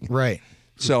anything. Right.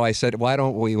 So I said, why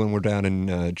don't we, when we're down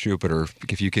in Jupiter,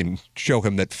 if you can show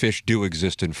him that fish do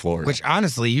exist in Florida? Which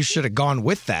honestly, you should have gone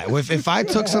with that. If I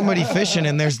took somebody fishing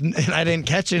and I didn't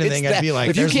catch anything, I'd be like,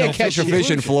 if you can't catch a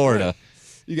fish in Florida.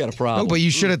 You got a problem. No, but you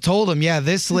should have told him,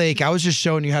 this lake, I was just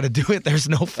showing you how to do it. There's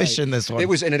no fish in this one. It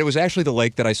was actually the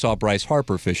lake that I saw Bryce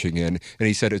Harper fishing in, and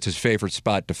he said it's his favorite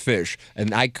spot to fish,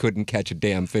 and I couldn't catch a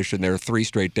damn fish in there 3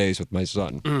 straight days with my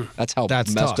son. That's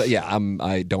messed tough. up. Yeah,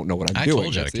 I don't know what I'm doing. I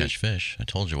told you how to catch fish. I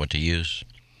told you what to use.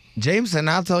 Jameson,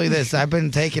 I'll tell you this. I've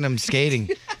been taking him skating.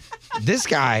 This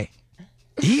guy...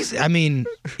 He's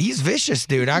vicious,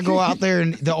 dude. I go out there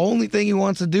and the only thing he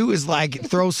wants to do is like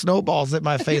throw snowballs at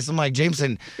my face. I'm like,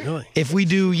 Jameson, if we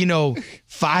do,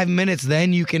 5 minutes,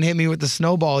 then you can hit me with the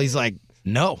snowball. He's like,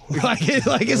 no. like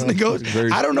it's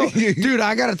negotiable. I don't know. Dude,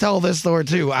 I got to tell this story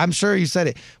too. I'm sure you said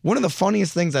it. One of the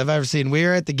funniest things I've ever seen, we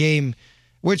were at the game,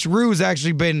 which Rue's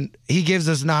actually he gives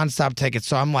us nonstop tickets.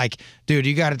 So I'm like, dude,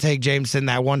 you got to take Jameson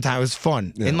that one time. It was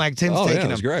fun. Yeah. And like Tim's taking him.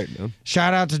 It was great, man.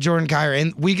 Shout out to Jordan Kyra.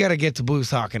 And we got to get to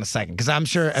Blues Talk in a second because I'm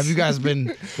sure, have you guys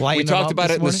been lighting We talked up about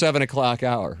it in the morning? 7 o'clock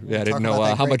hour. Yeah, I didn't know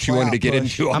how much you wanted to get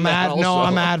into on that.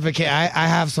 I'm advocate. I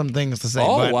have some things to say.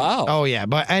 Wow. Oh, yeah.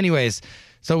 But anyways,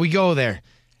 so we go there.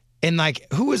 And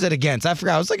like, who was it against? I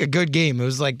forgot. It was like a good game. It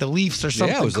was like the Leafs or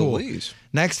something cool. Yeah, it was the Leafs.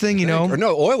 Next thing you know. Or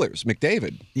no, Oilers,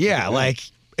 McDavid. Yeah, like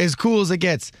as cool as it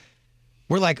gets.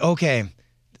 We're like, okay,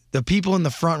 the people in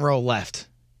the front row left.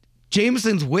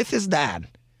 Jameson's with his dad.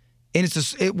 And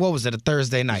what was it, a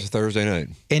Thursday night? It's a Thursday night.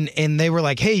 And they were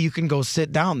like, hey, you can go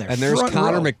sit down there. And there's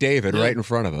Connor McDavid right in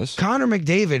front of us. Connor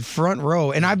McDavid, front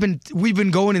row. And we've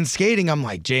been going and skating. I'm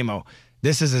like, J-Mo,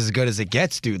 this is as good as it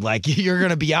gets, dude. Like, you're going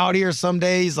to be out here some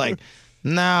days. Like,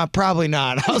 nah, probably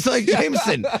not. I was like,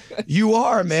 Jameson, you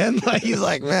are, man. Like, he's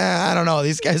like, man, I don't know.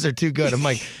 These guys are too good. I'm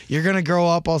like, you're going to grow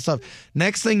up, all stuff.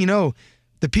 Next thing you know,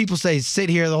 the people say, sit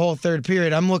here the whole third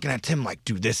period. I'm looking at Tim like,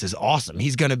 dude, this is awesome.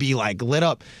 He's going to be, like, lit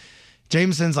up.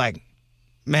 Jameson's like,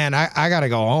 man, I got to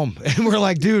go home. And we're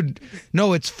like, dude,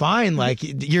 no, it's fine. Like,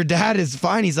 your dad is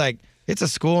fine. He's like, it's a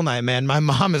school night, man. My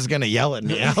mom is going to yell at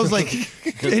me. And I was like,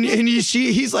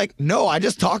 he's like, no, I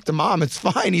just talked to mom. It's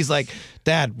fine. He's like,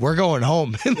 Dad, we're going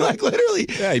home. And like literally.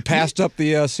 Yeah, he passed up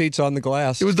the seats on the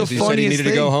glass. It was the funniest thing. He needed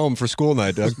to go home for school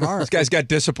night, Doug. This guy's got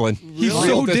discipline. He's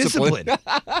so disciplined.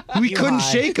 We couldn't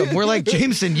shake him. We're like,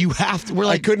 Jameson, you have to. We're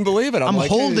like, I couldn't believe it. I'm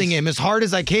like, holding him as hard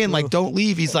as I can. Like, don't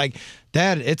leave. He's like,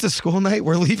 Dad, it's a school night.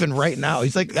 We're leaving right now.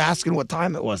 He's like asking what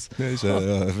time it was. He's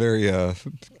a very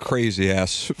crazy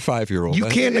ass 5-year-old. You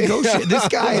can't negotiate. This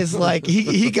guy is like,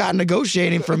 he got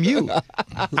negotiating from you.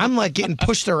 I'm like getting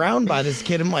pushed around by this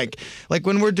kid. I'm like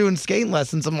when we're doing skating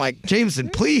lessons, I'm like, Jameson,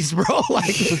 please, bro.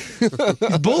 Like, he's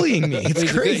bullying me.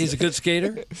 It's crazy. He's a good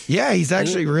skater? Yeah, he's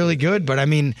actually really good. But I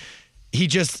mean,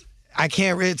 I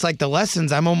can't, it's like the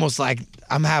lessons, I'm almost like,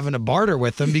 I'm having a barter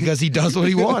with him because he does what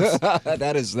he wants.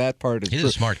 that part is He's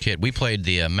a smart kid. We played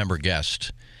the member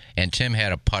guest, and Tim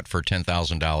had a putt for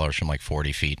 $10,000 from like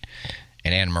 40 feet.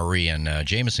 And Anne Marie and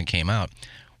Jameson came out.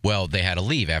 Well, they had to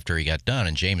leave after he got done,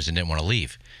 and Jameson didn't want to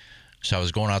leave. So I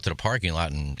was going out to the parking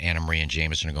lot, and Anna Marie and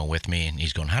Jameson are going with me, and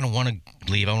he's going, I don't want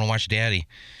to leave. I want to watch Daddy.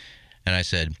 And I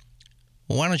said,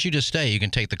 well, why don't you just stay? You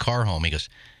can take the car home. He goes,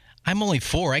 I'm only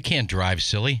 4. I can't drive,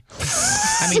 silly.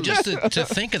 I mean, just to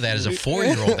think of that as a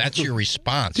 4-year-old, that's your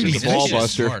response. Dude, he's a ball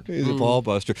buster. He's a ball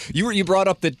buster. You brought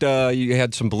up that you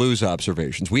had some Blues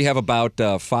observations. We have about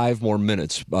 5 more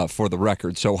minutes for the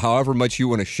record. So however much you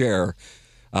want to share,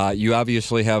 you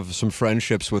obviously have some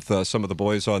friendships with some of the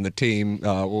boys on the team.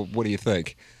 What do you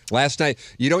think? Last night,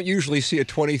 you don't usually see a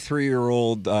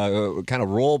 23-year-old kind of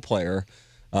role player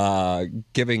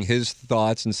giving his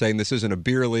thoughts and saying this isn't a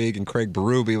beer league, and Craig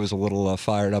Berube was a little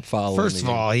fired up following. First of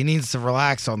all, he needs to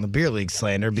relax on the beer league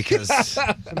slander because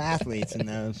some athletes in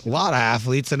those. A lot of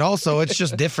athletes, and also it's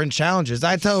just different challenges.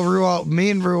 I tell Rue, me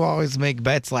and Rue always make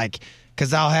bets, like,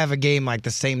 because I'll have a game like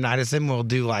the same night as him. We'll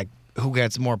do like who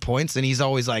gets more points, and he's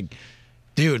always like,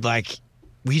 dude, like,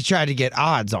 we tried to get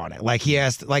odds on it. Like, he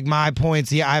asked, like, my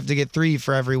points, I have to get 3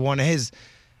 for every one of his.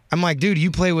 I'm like, dude,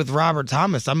 you play with Robert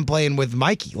Thomas. I'm playing with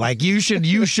Mikey. Like, you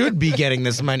should be getting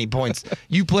this many points.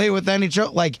 You play with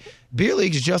NHL. Like, beer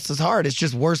league is just as hard. It's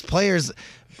just worse players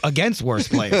against worse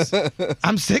players.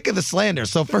 I'm sick of the slander.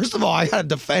 So first of all, I got to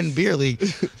defend beer league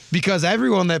because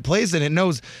everyone that plays in it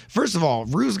knows. First of all,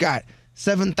 Rue's got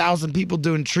 7,000 people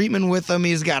doing treatment with him.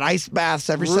 He's got ice baths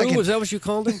every second. Was that what you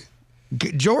called him?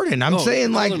 Jordan. I'm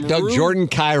saying, like, Doug Jordan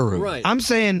Cairo. Right. I'm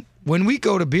saying, when we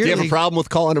go to beer league... Do you have a problem with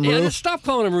calling him Rue? Yeah, stop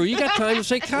calling him Rue. You got time to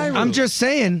say Cairo. I'm just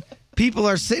saying, people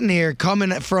are sitting here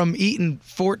coming from eating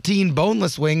 14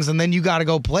 boneless wings, and then you got to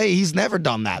go play. He's never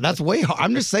done that. That's way hard.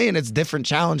 I'm just saying it's different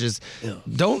challenges. Yeah.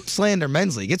 Don't slander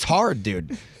men's league. It's hard,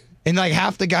 dude. And, like,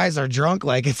 half the guys are drunk.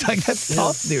 Like, it's like, that's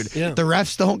tough, dude. Yeah. The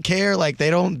refs don't care. Like, they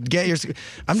don't get your...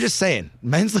 I'm just saying,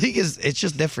 men's league it's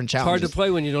just different challenges. It's hard to play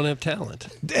when you don't have talent.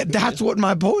 That's what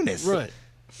my point is. Right.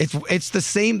 It's the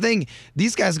same thing.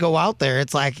 These guys go out there.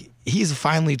 It's like, he's a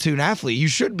finely tuned athlete. You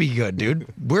should be good, dude.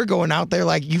 We're going out there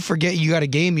like, you forget you got a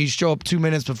game. You show up 2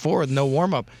 minutes before with no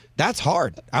warm-up. That's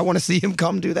hard. I want to see him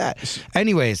come do that.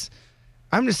 Anyways,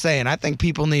 I'm just saying, I think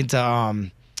people need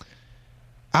to...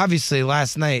 Obviously,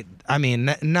 last night, I mean,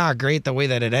 not great the way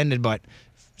that it ended, but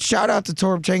shout out to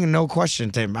Torb Chang and no question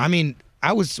to him. I mean,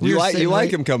 you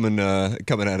like him coming out of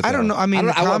there. I don't know. I mean,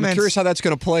 I'm curious how that's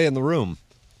going to play in the room.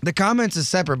 The comments is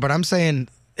separate, but I'm saying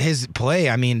his play.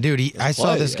 I mean, dude, I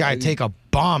saw this guy take a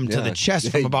bomb to the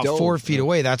chest from about 4 feet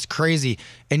away. That's crazy.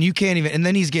 And you can't even. And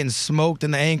then he's getting smoked,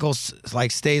 and the ankle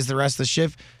like stays the rest of the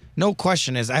shift. No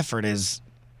question, his effort is.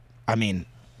 I mean,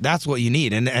 that's what you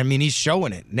need, and I mean, he's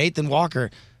showing it. Nathan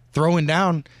Walker throwing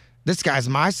down. This guy's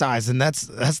my size, and that's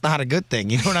not a good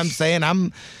thing. You know what I'm saying?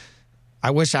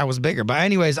 I wish I was bigger, but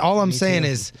anyways, all I'm saying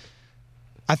is,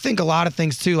 I think a lot of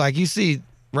things too. Like, you see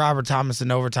Robert Thomas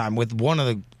in overtime with one of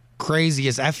the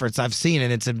craziest efforts I've seen,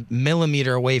 and it's a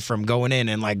millimeter away from going in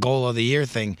and like goal of the year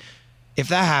thing. If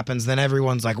that happens, then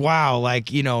everyone's like, wow,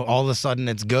 like, you know, all of a sudden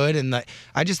it's good. And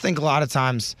I just think a lot of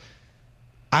times,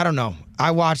 I don't know.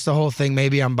 I watched the whole thing.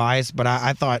 Maybe I'm biased, but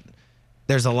I thought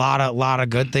there's a lot of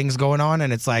good things going on,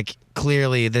 and it's like,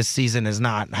 clearly this season is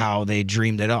not how they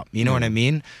dreamed it up. You know what I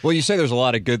mean? Well, you say there's a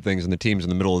lot of good things, and the team's in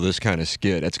the middle of this kind of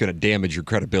skid. That's going to damage your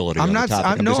credibility. I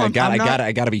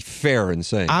got to be fair in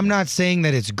saying. I'm not saying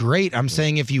that it's great. I'm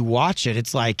saying if you watch it,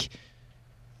 it's like,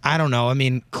 I don't know. I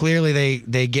mean, clearly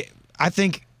they get. I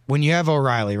think when you have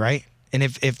O'Reilly, right? And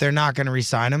if they're not going to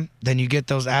re-sign him, then you get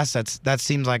those assets. That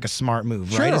seems like a smart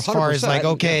move, right? As far as like,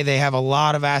 okay, they have a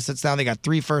lot of assets now. They got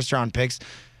 3 first-round picks.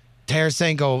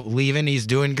 Tarasenko leaving. He's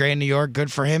doing great in New York.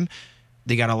 Good for him.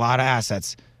 They got a lot of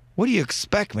assets. What do you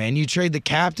expect, man? You trade the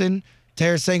captain,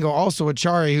 Tarasenko, also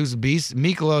Achari, who's a beast,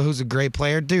 Mikkola, who's a great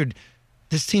player. Dude,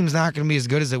 this team's not going to be as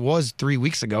good as it was 3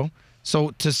 weeks ago.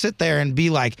 So to sit there and be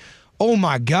like, oh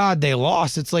my God, they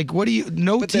lost. It's like, what do you?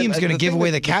 No team's going to give away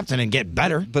the captain and get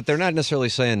better. But they're not necessarily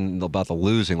saying about the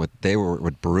losing. What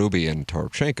Berube and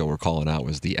Toropchenko were calling out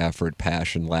was the effort,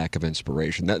 passion, lack of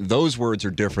inspiration. Those words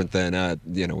are different than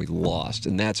we lost,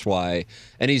 and that's why.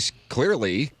 And he's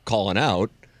clearly calling out.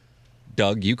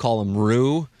 Doug, you call him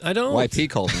Rue. I don't.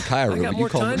 YP calls him Cairo. I got more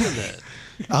time than that.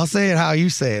 I'll say it how you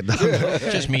say it.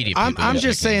 Just media people. I'm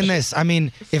just saying this. I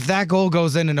mean, if that goal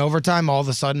goes in overtime, all of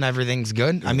a sudden everything's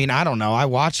good. I mean, I don't know. I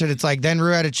watched it. It's like then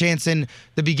Rue had a chance in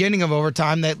the beginning of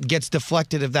overtime that gets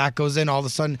deflected. If that goes in, all of a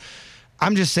sudden,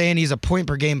 I'm just saying he's a point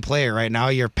per game player right now.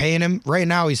 You're paying him right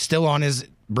now. He's still on his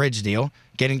bridge deal,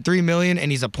 getting $3 million,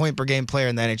 and he's a point per game player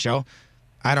in the NHL.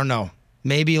 I don't know.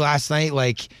 Maybe last night,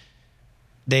 like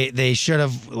they should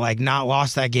have like not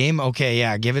lost that game. Okay,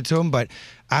 yeah, give it to him, but.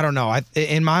 I don't know.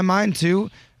 In my mind, too,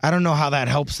 I don't know how that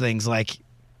helps things. Like,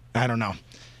 I don't know.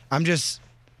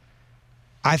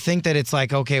 I think that it's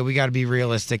like, okay, we got to be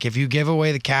realistic. If you give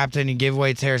away the captain, you give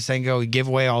away Tarasenko, you give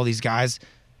away all these guys,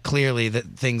 clearly that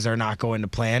things are not going to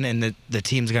plan, and the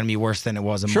team's going to be worse than it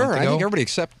was a month ago. Sure, I think everybody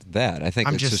accepted that. I think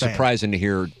I'm it's just saying. surprising to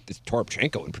hear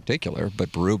Toropchenko in particular,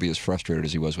 but Berube as frustrated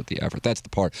as he was with the effort. That's the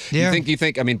part. Yeah. Do you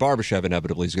think? I mean, Barbashev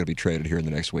inevitably is going to be traded here in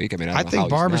the next week. I mean, I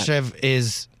think Barbashev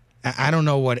is. I don't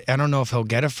know if he'll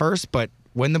get it first, but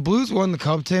when the Blues won the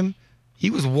Cup, Tim, he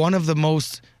was one of the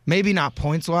most, maybe not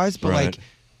points wise, but Right. like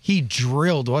he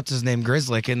drilled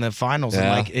Grizzlick in the finals,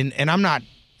 Yeah. and I'm not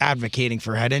advocating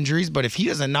for head injuries, but if he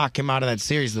doesn't knock him out of that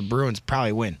series, the Bruins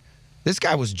probably win. This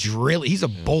guy was drilling. He's a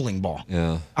bowling ball.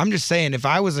 Yeah. I'm just saying, if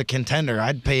I was a contender,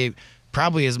 I'd pay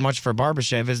probably as much for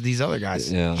Barbashev as these other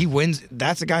guys. Yeah. He wins.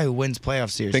 That's a guy who wins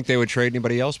playoff series. Think they would trade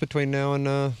anybody else between now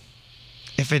and?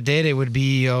 If it did, it would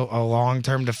be a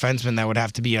long-term defenseman that would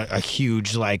have to be a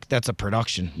huge, like, that's a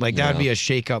production. Like, that would be a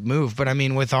shake-up move. But, I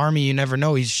mean, with Army, you never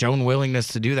know. He's shown willingness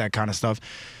to do that kind of stuff.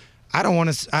 I don't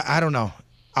want to – I don't know.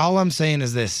 All I'm saying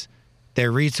is this.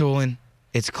 They're retooling.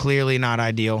 It's clearly not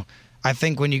ideal. I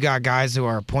think when you got guys who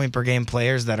are point-per-game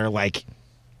players that are, like,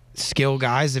 skill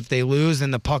guys, if they lose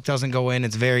and the puck doesn't go in,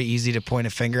 it's very easy to point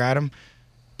a finger at them.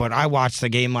 But I watched the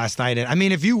game last night, and I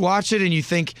mean, if you watch it and you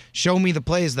think, show me the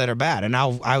plays that are bad, and I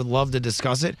would love to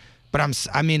discuss it. But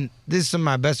I mean, this is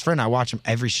my best friend. I watch him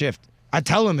every shift. I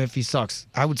tell him if he sucks.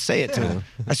 I would say it to him.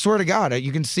 I swear to God,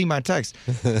 you can see my text.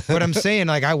 But I'm saying,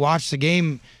 like, I watched the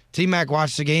game. T-Mac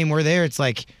watched the game. We're there. It's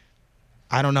like,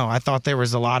 I don't know. I thought there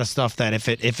was a lot of stuff that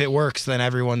if it works, then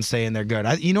everyone's saying they're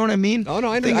good. You know what I mean? Oh, no,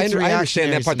 I think it's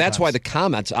understand that part. That's why reactionary the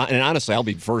comments, and honestly, I'll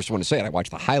be the first one to say it. I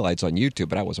watched the highlights on YouTube,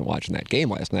 but I wasn't watching that game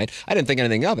last night. I didn't think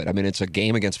anything of it. I mean, it's a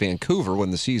game against Vancouver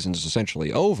when the season's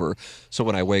essentially over. So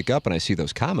when I wake up and I see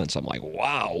those comments, I'm like,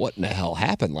 wow, what in the hell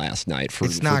happened last night for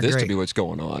this to be what's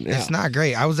going on? Yeah. It's not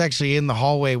great. I was actually in the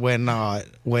hallway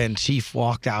when Chief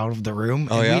walked out of the room.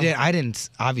 Oh, and yeah? I didn't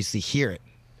obviously hear it.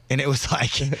 And it was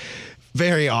like...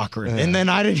 very awkward. And then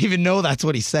I didn't even know that's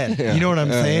what he said. You know what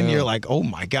I'm saying? You're like, oh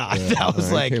my God. That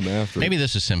was like... Maybe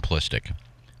this is simplistic,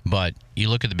 but you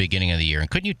look at the beginning of the year, and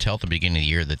couldn't you tell at the beginning of the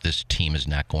year that this team is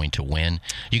not going to win?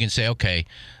 You can say, okay,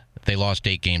 they lost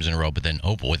 8 games in a row, but then,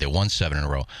 oh boy, they won 7 in a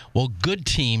row. Well, good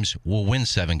teams will win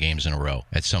 7 games in a row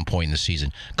at some point in the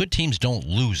season. Good teams don't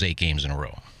lose 8 games in a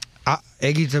row.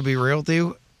 Iggy, to be real with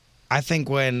you, I think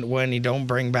when you don't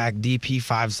bring back DP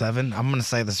 5-7, I'm going to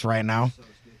say this right now,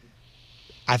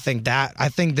 I think that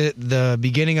the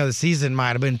beginning of the season might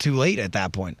have been too late at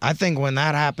that point. I think when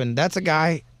that happened, that's a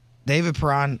guy, David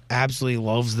Perron absolutely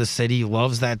loves the city,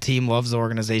 loves that team, loves the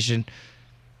organization.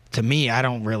 To me, I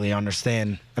don't really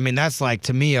understand. I mean, that's like,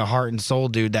 to me, a heart and soul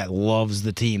dude that loves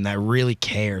the team, that really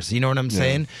cares. You know what I'm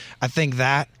saying? I think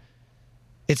that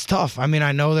it's tough. I mean,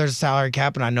 I know there's a salary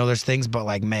cap and I know there's things, but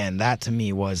like, man, that to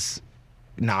me was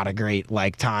not a great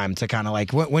like time to kind of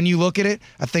like when you look at it.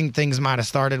 I think things might have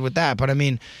started with that, but I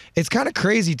mean, it's kind of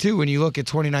crazy too when you look at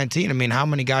 2019. I mean, how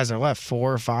many guys are left?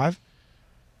 4 or 5?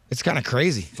 It's kind of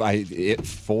crazy.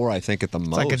 4, I think, at the most.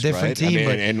 It's like a different right? team,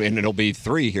 I mean, and it'll be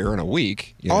 3 here in a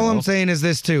week. All I'm saying is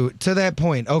this too. To that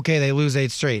point, okay, they lose 8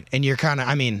 straight, and you're kind of,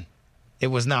 I mean, it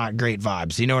was not great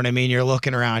vibes. You know what I mean? You're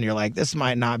looking around, you're like, this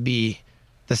might not be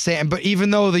the same. But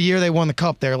even though the year they won the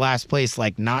Cup, they're last place,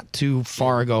 like not too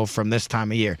far ago from this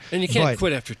time of year. And you can't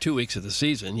quit after 2 weeks of the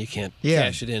season. You can't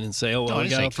cash it in and say, oh, well, I I got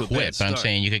didn't off say to a quit, bad but start. I'm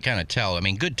saying you could kind of tell. I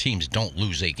mean, good teams don't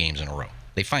lose 8 games in a row.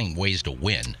 They find ways to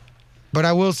win. But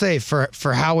I will say,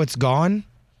 for how it's gone,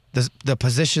 the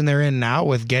position they're in now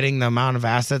with getting the amount of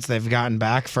assets they've gotten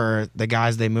back for the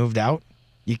guys they moved out,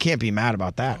 you can't be mad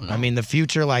about that. I mean, the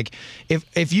future, like,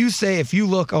 if you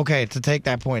look, okay, to take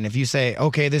that point, if you say,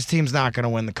 okay, this team's not going to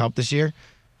win the Cup this year,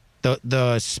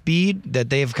 the speed that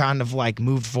they've kind of, like,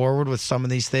 moved forward with some of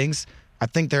these things, I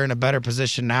think they're in a better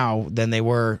position now than they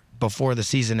were before the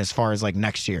season as far as, like,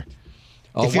 next year.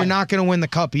 If you're not going to win the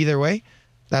Cup either way,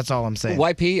 that's all I'm saying.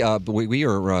 YP, we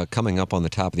are coming up on the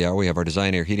top of the hour. We have our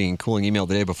Design Air Heating and Cooling email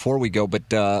today before we go,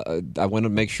 but I want to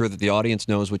make sure that the audience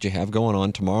knows what you have going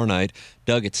on tomorrow night.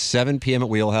 Doug, it's 7 p.m. at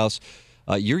Wheelhouse.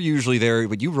 You're usually there,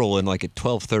 but you roll in like at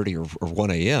 12:30 or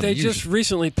 1 a.m. They just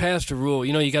recently passed a rule.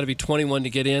 You know, you got to be 21 to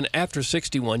get in. After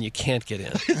 61, you can't get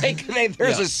in.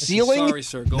 There's a ceiling? Sorry,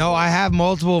 sir. Go no, home. I have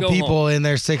multiple Go people home. in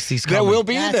their 60s coming. That will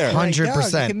be there.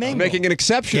 100%. Making an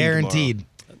exception. Guaranteed.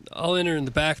 I'll enter in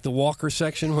the back, the walker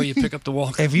section where you pick up the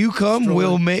walker. If you come,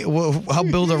 I'll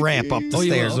build a ramp up the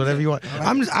stairs, whatever you want.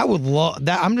 I would love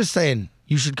that. I'm just saying,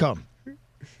 you should come.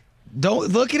 Don't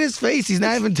look at his face. He's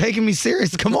not even taking me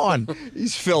serious. Come on.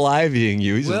 He's Phil Ivying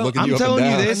you. He's just looking you up and down. I'm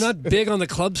telling you this. I'm not big on the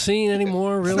club scene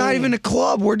anymore, really. It's not even a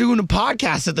club. We're doing a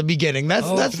podcast at the beginning.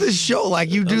 That's this show.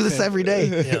 Like, you do this every day.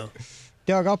 Yeah.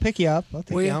 Doug, I'll pick you up. I'll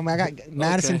take you home. I got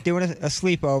Madison doing a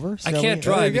sleepover. So I can't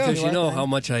drive because you know how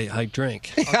much I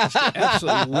drink.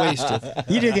 Absolutely wasted.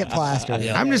 You do get plastered.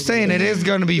 I'm just saying it is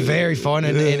going to be very fun,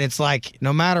 and it's like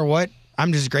no matter what,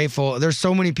 I'm just grateful. There's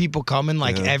so many people coming,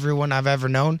 like everyone I've ever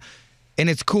known, and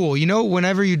it's cool. You know,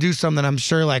 whenever you do something, I'm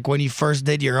sure like when you first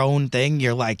did your own thing,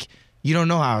 you're like, you don't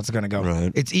know how it's going to go.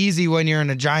 Right. It's easy when you're in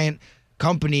a giant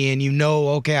company and you know,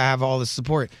 okay, I have all the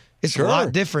support. It's a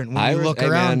lot different when you look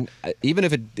around. Man, even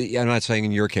if I'm not saying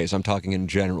in your case, I'm talking in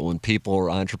general, when people are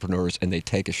entrepreneurs and they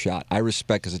take a shot. I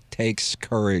respect because it takes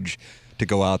courage to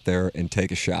go out there and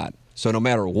take a shot. So no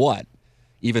matter what,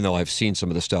 even though I've seen some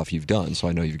of the stuff you've done, so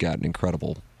I know you've got an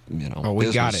incredible,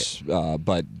 business, got it.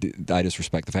 But I just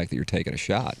respect the fact that you're taking a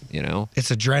shot, It's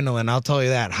adrenaline, I'll tell you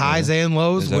that. Highs and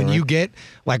lows, when you get,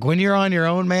 like when you're on your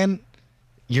own, man,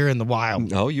 you're in the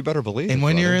wild. Oh, you better believe it. And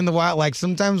when you're in the wild, like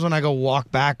sometimes when I go walk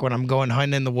back, when I'm going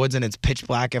hunting in the woods and it's pitch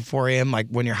black at 4 a.m., like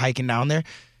when you're hiking down there,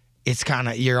 it's kind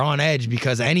of, you're on edge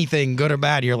because anything good or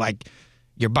bad, you're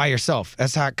by yourself.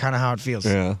 That's kind of how it feels.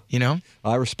 Yeah.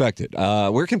 I respect it.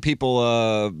 Where can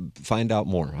people find out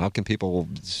more? How can people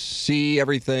see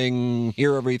everything,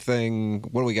 hear everything?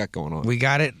 What do we got going on? We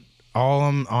got it all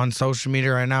on social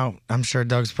media right now. I'm sure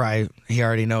Doug's he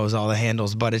already knows all the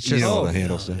handles, but it's just all the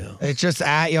handles. It's just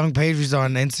at Young Pageviews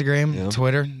on Instagram,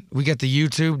 Twitter. We get the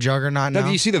YouTube Juggernaut now.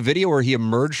 Did you see the video where he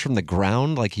emerged from the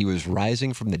ground like he was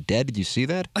rising from the dead? Did you see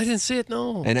that? I didn't see it.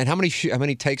 No. And how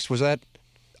many takes was that?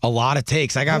 A lot of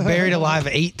takes. I got buried alive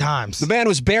 8 times. The man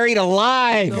was buried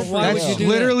alive. No, why would you do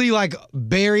literally that? like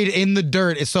buried in the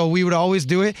dirt. So we would always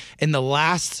do it in the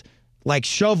last like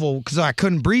shovel because I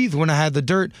couldn't breathe when I had the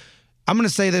dirt. I'm going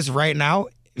to say this right now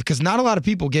because not a lot of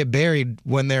people get buried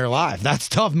when they're alive. That's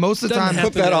tough. Most of the time,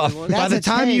 put that off. By the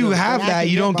time you have that,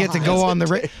 you don't get to go on the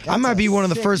radio. I might be one of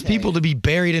the first people to be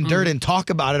buried in dirt and talk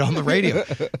about it on the radio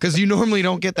because you normally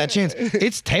don't get that chance.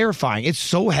 It's terrifying. It's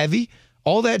so heavy.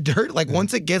 All that dirt, like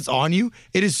once it gets on you,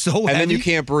 it is so heavy. And then you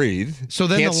can't breathe. So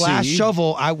then the last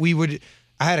shovel, I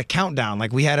had a countdown.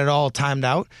 Like we had it all timed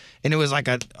out. And it was like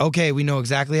okay, we know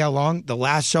exactly how long. The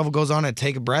last shovel goes on and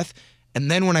take a breath. And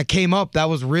then when I came up, that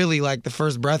was really like the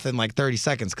first breath in like 30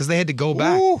 seconds because they had to go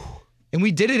back. Ooh. And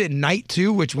we did it at night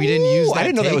too, which we didn't use that I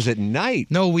didn't know take. that was at night.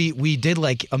 No, we did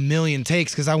like a million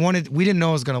takes because we didn't know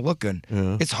it was going to look good.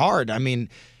 Yeah. It's hard. I mean,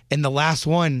 in the last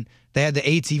one, they had the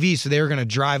ATV, so they were going to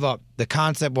drive up. The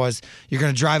concept was you're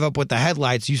going to drive up with the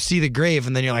headlights. You see the grave,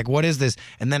 and then you're like, what is this?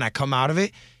 And then I come out of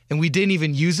it, and we didn't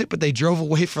even use it, but they drove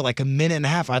away for like a minute and a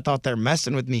half. I thought they're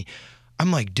messing with me.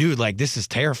 I'm like, dude, like this is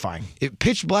terrifying. It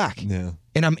pitch black, and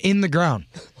I'm in the ground.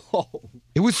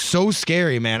 It was so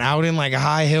scary, man. Out in like a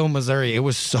High Hill, Missouri. It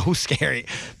was so scary.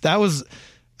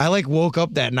 I like woke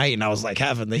up that night and I was like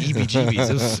having the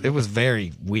EBGBs. It was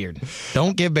very weird.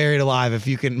 Don't get buried alive if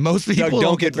you can. Most people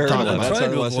don't get buried alive. I'm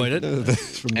trying to avoid it.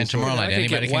 And tomorrow night,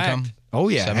 anybody can come? Oh,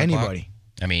 yeah, 7 o'clock? anybody.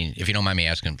 I mean, if you don't mind me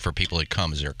asking, for people that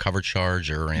come, is there a cover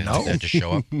charge or anything like that? Just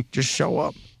show up? Just show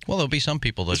up. Well, there'll be some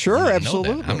people that sure, know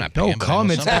absolutely. that. I'm not paying, No, come.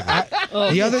 It's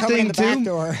the other thing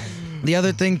too. The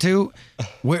other thing too,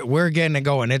 we're getting it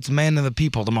going. It's Man of the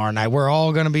People tomorrow night. We're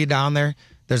all gonna be down there.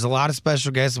 There's a lot of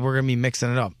special guests. We're gonna be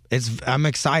mixing it up. I'm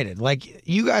excited. Like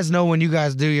you guys know when you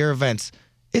guys do your events,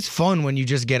 it's fun when you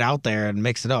just get out there and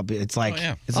mix it up. It's like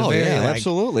it's a very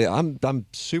absolutely. I'm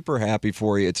super happy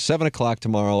for you. It's 7 o'clock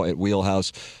tomorrow at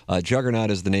Wheelhouse.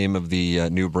 Juggernaut is the name of the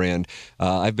new brand.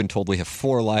 I've been told we have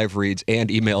 4 live reads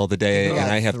and email of the day, and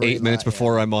I have 8 minutes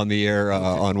before I'm on the air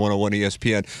on 101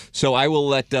 ESPN. So I will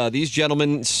let these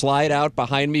gentlemen slide out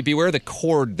behind me. Beware the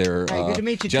cord there, good to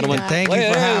meet you, gentlemen. Thank you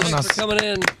for having us. For coming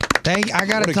in. I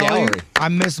gotta tell you, I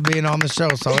miss being on the show,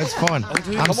 so it's fun.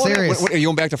 I'm serious. What, are you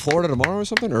going back to Florida tomorrow or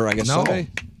something? Or I guess Sunday?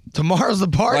 Tomorrow's the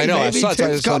party, I know, baby.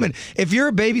 Tim's coming. If you're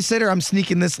a babysitter, I'm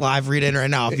sneaking this live read in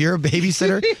right now. If you're a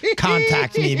babysitter,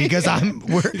 contact me because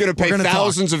we're going to pay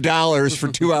thousands of dollars for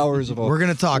 2 hours of We're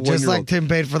going to talk, just like Tim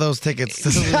paid for those tickets.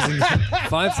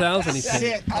 $5,000 he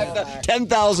paid.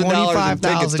 $10,000 in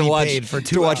tickets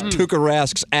to watch Tuukka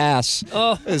Rask's ass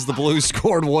as the Blues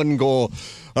scored 1 goal.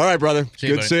 All right, brother.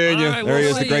 Good seeing you. Right, there he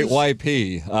is, the great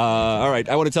YP. All right,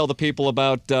 I want to tell the people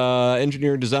about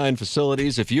engineered design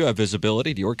facilities. If you have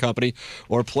visibility to your company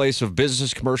or place of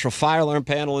business, commercial fire alarm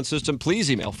panel and system, please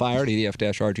email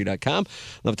fire@edf-rg.com.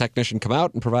 We'll have a technician come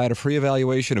out and provide a free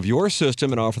evaluation of your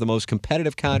system and offer the most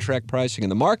competitive contract pricing in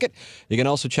the market. You can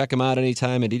also check them out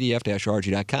anytime at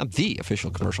edf-rg.com, the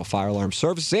official commercial fire alarm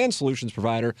services and solutions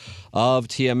provider of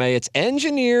TMA. It's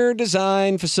engineered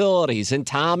design facilities in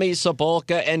Tommy,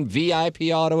 Sepulka, and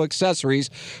VIP Auto Accessories.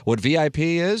 What VIP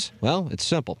is? Well, it's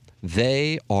simple.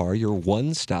 They are your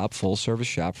one-stop full-service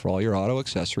shop for all your auto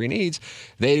accessory needs.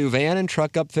 They do van and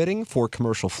truck upfitting for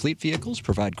commercial fleet vehicles,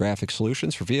 provide graphic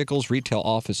solutions for vehicles, retail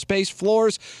office space,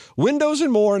 floors, windows,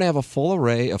 and more, and have a full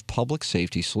array of public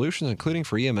safety solutions, including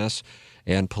for EMS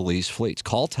and police fleets.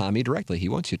 Call Tommy directly. He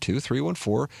wants you to,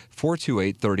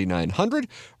 314-428-3900,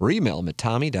 or email him at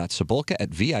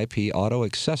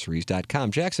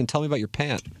tommy.sabulka@vipautoaccessories.com. Jackson, tell me about your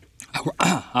pant.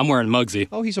 I'm wearing Muggsy.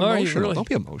 Oh, he's emotional. Really? Don't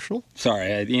be emotional.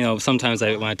 Sorry, sometimes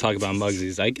when I talk about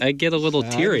Muggsies, I get a little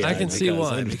teary. I can see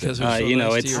why, because they're so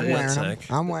nice to your nutsack.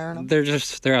 I'm wearing them.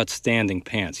 They're outstanding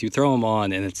pants. You throw them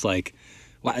on, and it's like,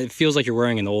 it feels like you're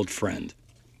wearing an old friend.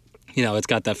 It's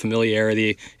got that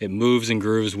familiarity. It moves and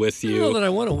grooves with you. I don't know that I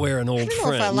want to wear an old friend. I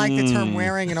don't know if I like the term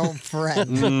wearing an old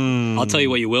friend. I'll tell you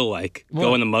what you will like. What?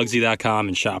 Go into Muggsy.com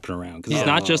and shopping around. Because it's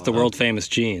not just the world-famous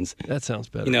jeans. That sounds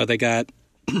better. They got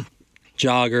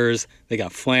joggers. They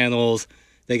got flannels.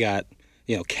 They got,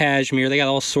 cashmere. They got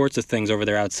all sorts of things over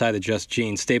there outside of just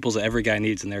jeans. Staples that every guy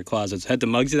needs in their closets. Head to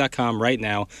Muggsy.com right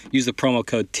now. Use the promo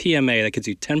code TMA. That gets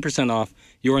you 10% off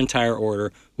your entire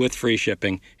order with free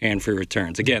shipping and free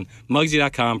returns. Again,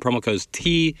 Muggsy.com, promo code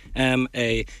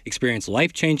TMA. Experience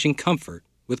life-changing comfort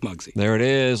with Muggsy. There it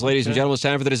is. Ladies and gentlemen, it's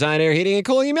time for the Design, Air, Heating, and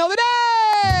Cooling email of the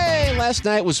day. Last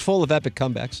night was full of epic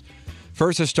comebacks.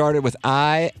 First, it started with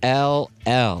ILL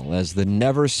as the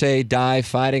Never Say Die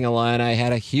Fighting Illini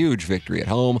had a huge victory at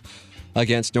home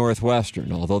against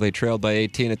Northwestern. Although they trailed by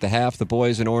 18 at the half, the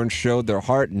boys in orange showed their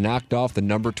heart and knocked off the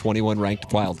number 21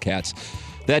 ranked Wildcats.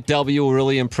 That W will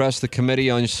really impress the committee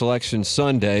on Selection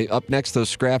Sunday. Up next, those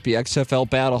scrappy XFL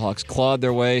Battlehawks clawed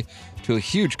their way to a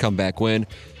huge comeback win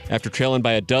after trailing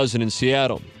by a dozen in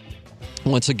Seattle.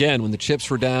 Once again, when the chips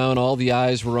were down, all the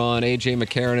eyes were on A.J.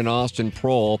 McCarron and Austin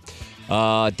Prohl.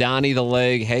 Donnie the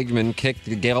Leg Hagman kicked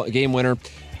the game winner,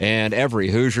 and every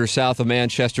Hoosier south of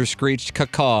Manchester screeched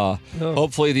caw.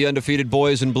 Hopefully the undefeated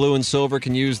boys in blue and silver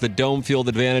can use the dome field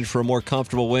advantage for a more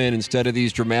comfortable win instead of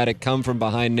these dramatic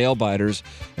come-from-behind nail-biters.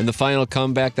 And the final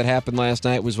comeback that happened last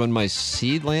night was when my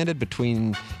seed landed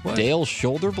between Dale's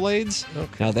shoulder blades.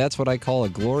 Okay. Now that's what I call a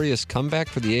glorious comeback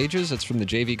for the ages. It's from the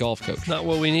JV golf coach. Not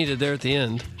what we needed there at the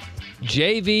end.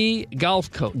 JV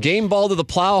golf coach. Game ball to the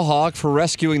Plowhawk for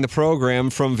rescuing the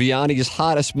program from Vianney's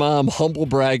hottest mom humble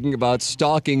bragging about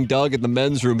stalking Doug in the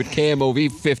men's room at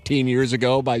KMOV 15 years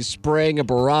ago by spraying a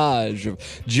barrage of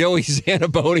Joey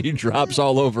Zanaboni drops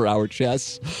all over our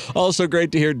chests. Also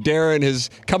great to hear Darren has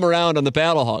come around on the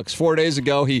Battlehawks. 4 days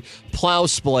ago, he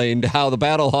plow-splained how the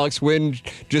Battlehawks win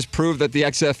just proved that the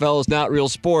XFL is not real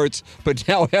sports, but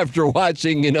now after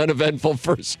watching an uneventful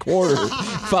first quarter,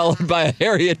 followed by a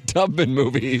Harriet Tubman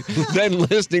movie, then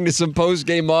listening to some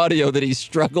post-game audio that he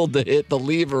struggled to hit the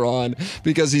lever on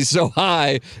because he's so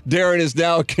high, Darren is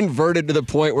now converted to the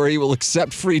point where he will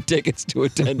accept free tickets to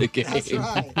attend a game. That's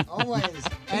right. Always.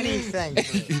 Anything.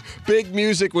 Big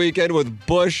music weekend with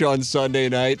Bush on Sunday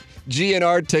night.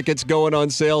 GNR tickets going on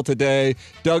sale today.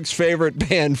 Doug's favorite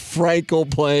band, Frankel,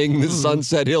 playing the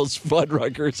Sunset Hills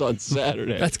Fuddruckers on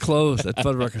Saturday. That's closed. That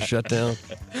Fuddruckers shut down.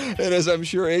 And as I'm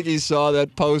sure Iggy saw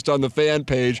that post on the fan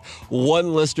page,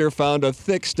 one listener found a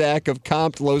thick stack of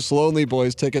comped Los Lonely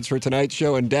Boys tickets for tonight's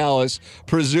show in Dallas,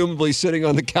 presumably sitting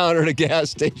on the counter at a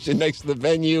gas station next to the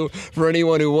venue for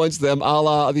anyone who wants them, a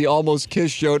la the Almost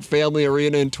Kiss show at Family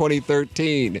Arena in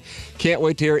 2013. Can't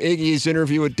wait to hear Iggy's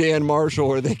interview with Dan Marshall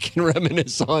where they can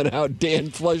reminisce on how Dan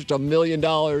flushed $1 million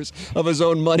of his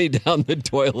own money down the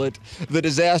toilet, the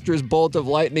disastrous bolt of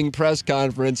lightning press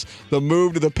conference, the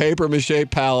move to the papier-mâché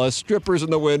palace, strippers in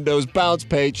the windows, bounce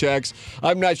paychecks.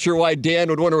 I'm not sure why Dan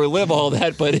would want to relive all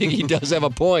that, but Iggy does have a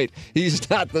point. He's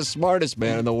not the smartest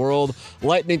man in the world.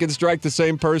 Lightning can strike the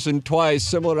same person twice,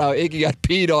 similar to how Iggy got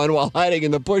peed on while hiding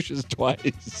in the bushes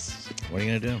twice. What are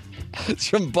you going to do? It's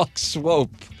from Buck Swope.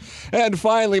 And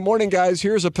finally, morning guys,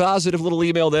 here's a positive little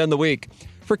email to end the week.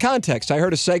 For context, I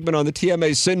heard a segment on the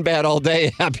TMA Sinbad All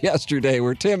Day app yesterday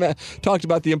where Tim talked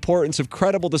about the importance of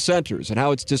credible dissenters and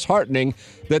how it's disheartening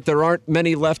that there aren't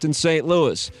many left in St.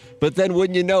 Louis. But then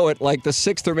wouldn't you know it, like the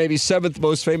sixth or maybe seventh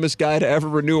most famous guy to ever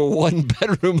renew a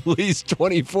one-bedroom lease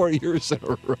 24 years in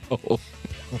a row.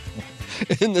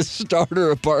 In the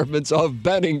starter apartments of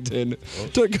Bennington,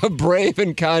 took a brave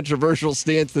and controversial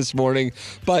stance this morning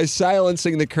by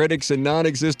silencing the critics and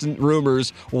non-existent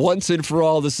rumors once and for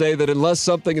all to say that unless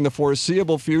something in the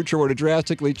foreseeable future were to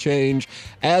drastically change,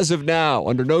 as of now,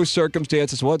 under no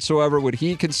circumstances whatsoever would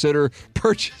he consider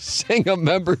purchasing a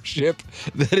membership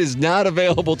that is not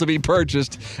available to be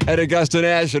purchased at Augusta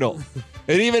National.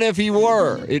 And even if he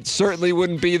were, it certainly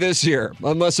wouldn't be this year,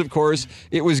 unless, of course,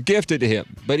 it was gifted to him.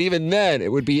 But even then,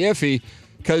 it would be iffy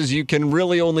because you can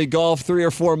really only golf 3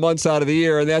 or 4 months out of the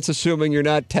year, and that's assuming you're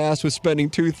not tasked with spending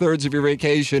 2/3 of your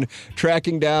vacation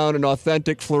tracking down an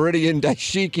authentic Floridian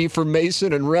dashiki for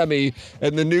Mason and Remy,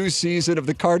 and the new season of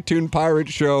the cartoon pirate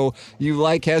show you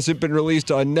like hasn't been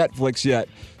released on Netflix yet.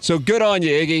 So good on you,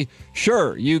 Iggy.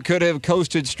 Sure, you could have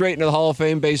coasted straight into the Hall of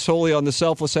Fame based solely on the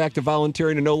selfless act of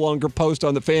volunteering to no longer post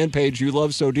on the fan page you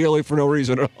love so dearly for no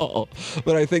reason at all.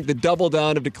 But I think the double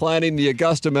down of declining the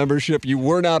Augusta membership you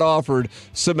were not offered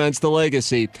cements the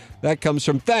legacy. That comes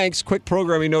from thanks. Quick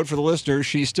programming note for the listener.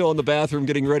 She's still in the bathroom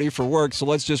getting ready for work, so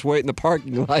let's just wait in the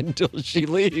parking lot until she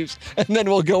leaves, and then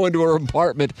we'll go into her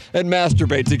apartment and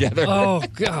masturbate together. Oh,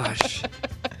 gosh.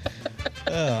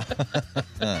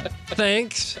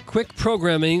 Thanks. Quick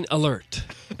programming alert.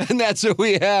 And that's what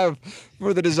we have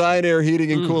for the Design Air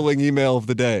Heating and Cooling email of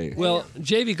the day. Well,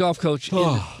 JV Golf Coach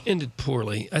ended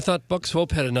poorly. I thought Buck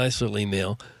Swope had a nice little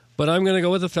email, but I'm going to go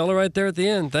with the fella right there at the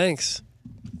end. Thanks.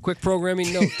 Quick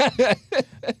programming note.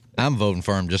 I'm voting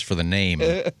for him just for the name.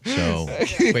 So,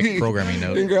 quick programming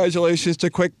note. Congratulations to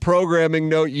Quick Programming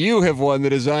Note. You have won the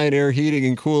Design Air Heating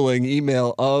and Cooling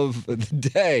email of the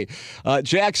day.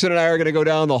 Jackson and I are going to go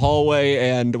down the hallway,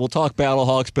 and we'll talk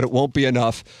Battlehawks, but it won't be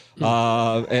enough.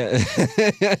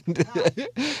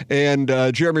 And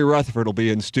Jeremy Rutherford will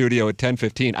be in studio at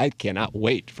 10:15. I cannot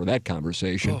wait for that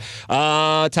conversation.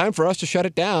 Time for us to shut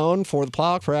it down. For the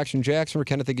Plow, for Action Jackson, for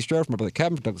Kenneth Iggy Stroud, for my brother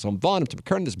Kevin, for Douglas Vaughn, and to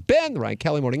McKernan. This has been the Ryan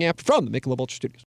Kelly Morning After from the Michelob Ultra Studios.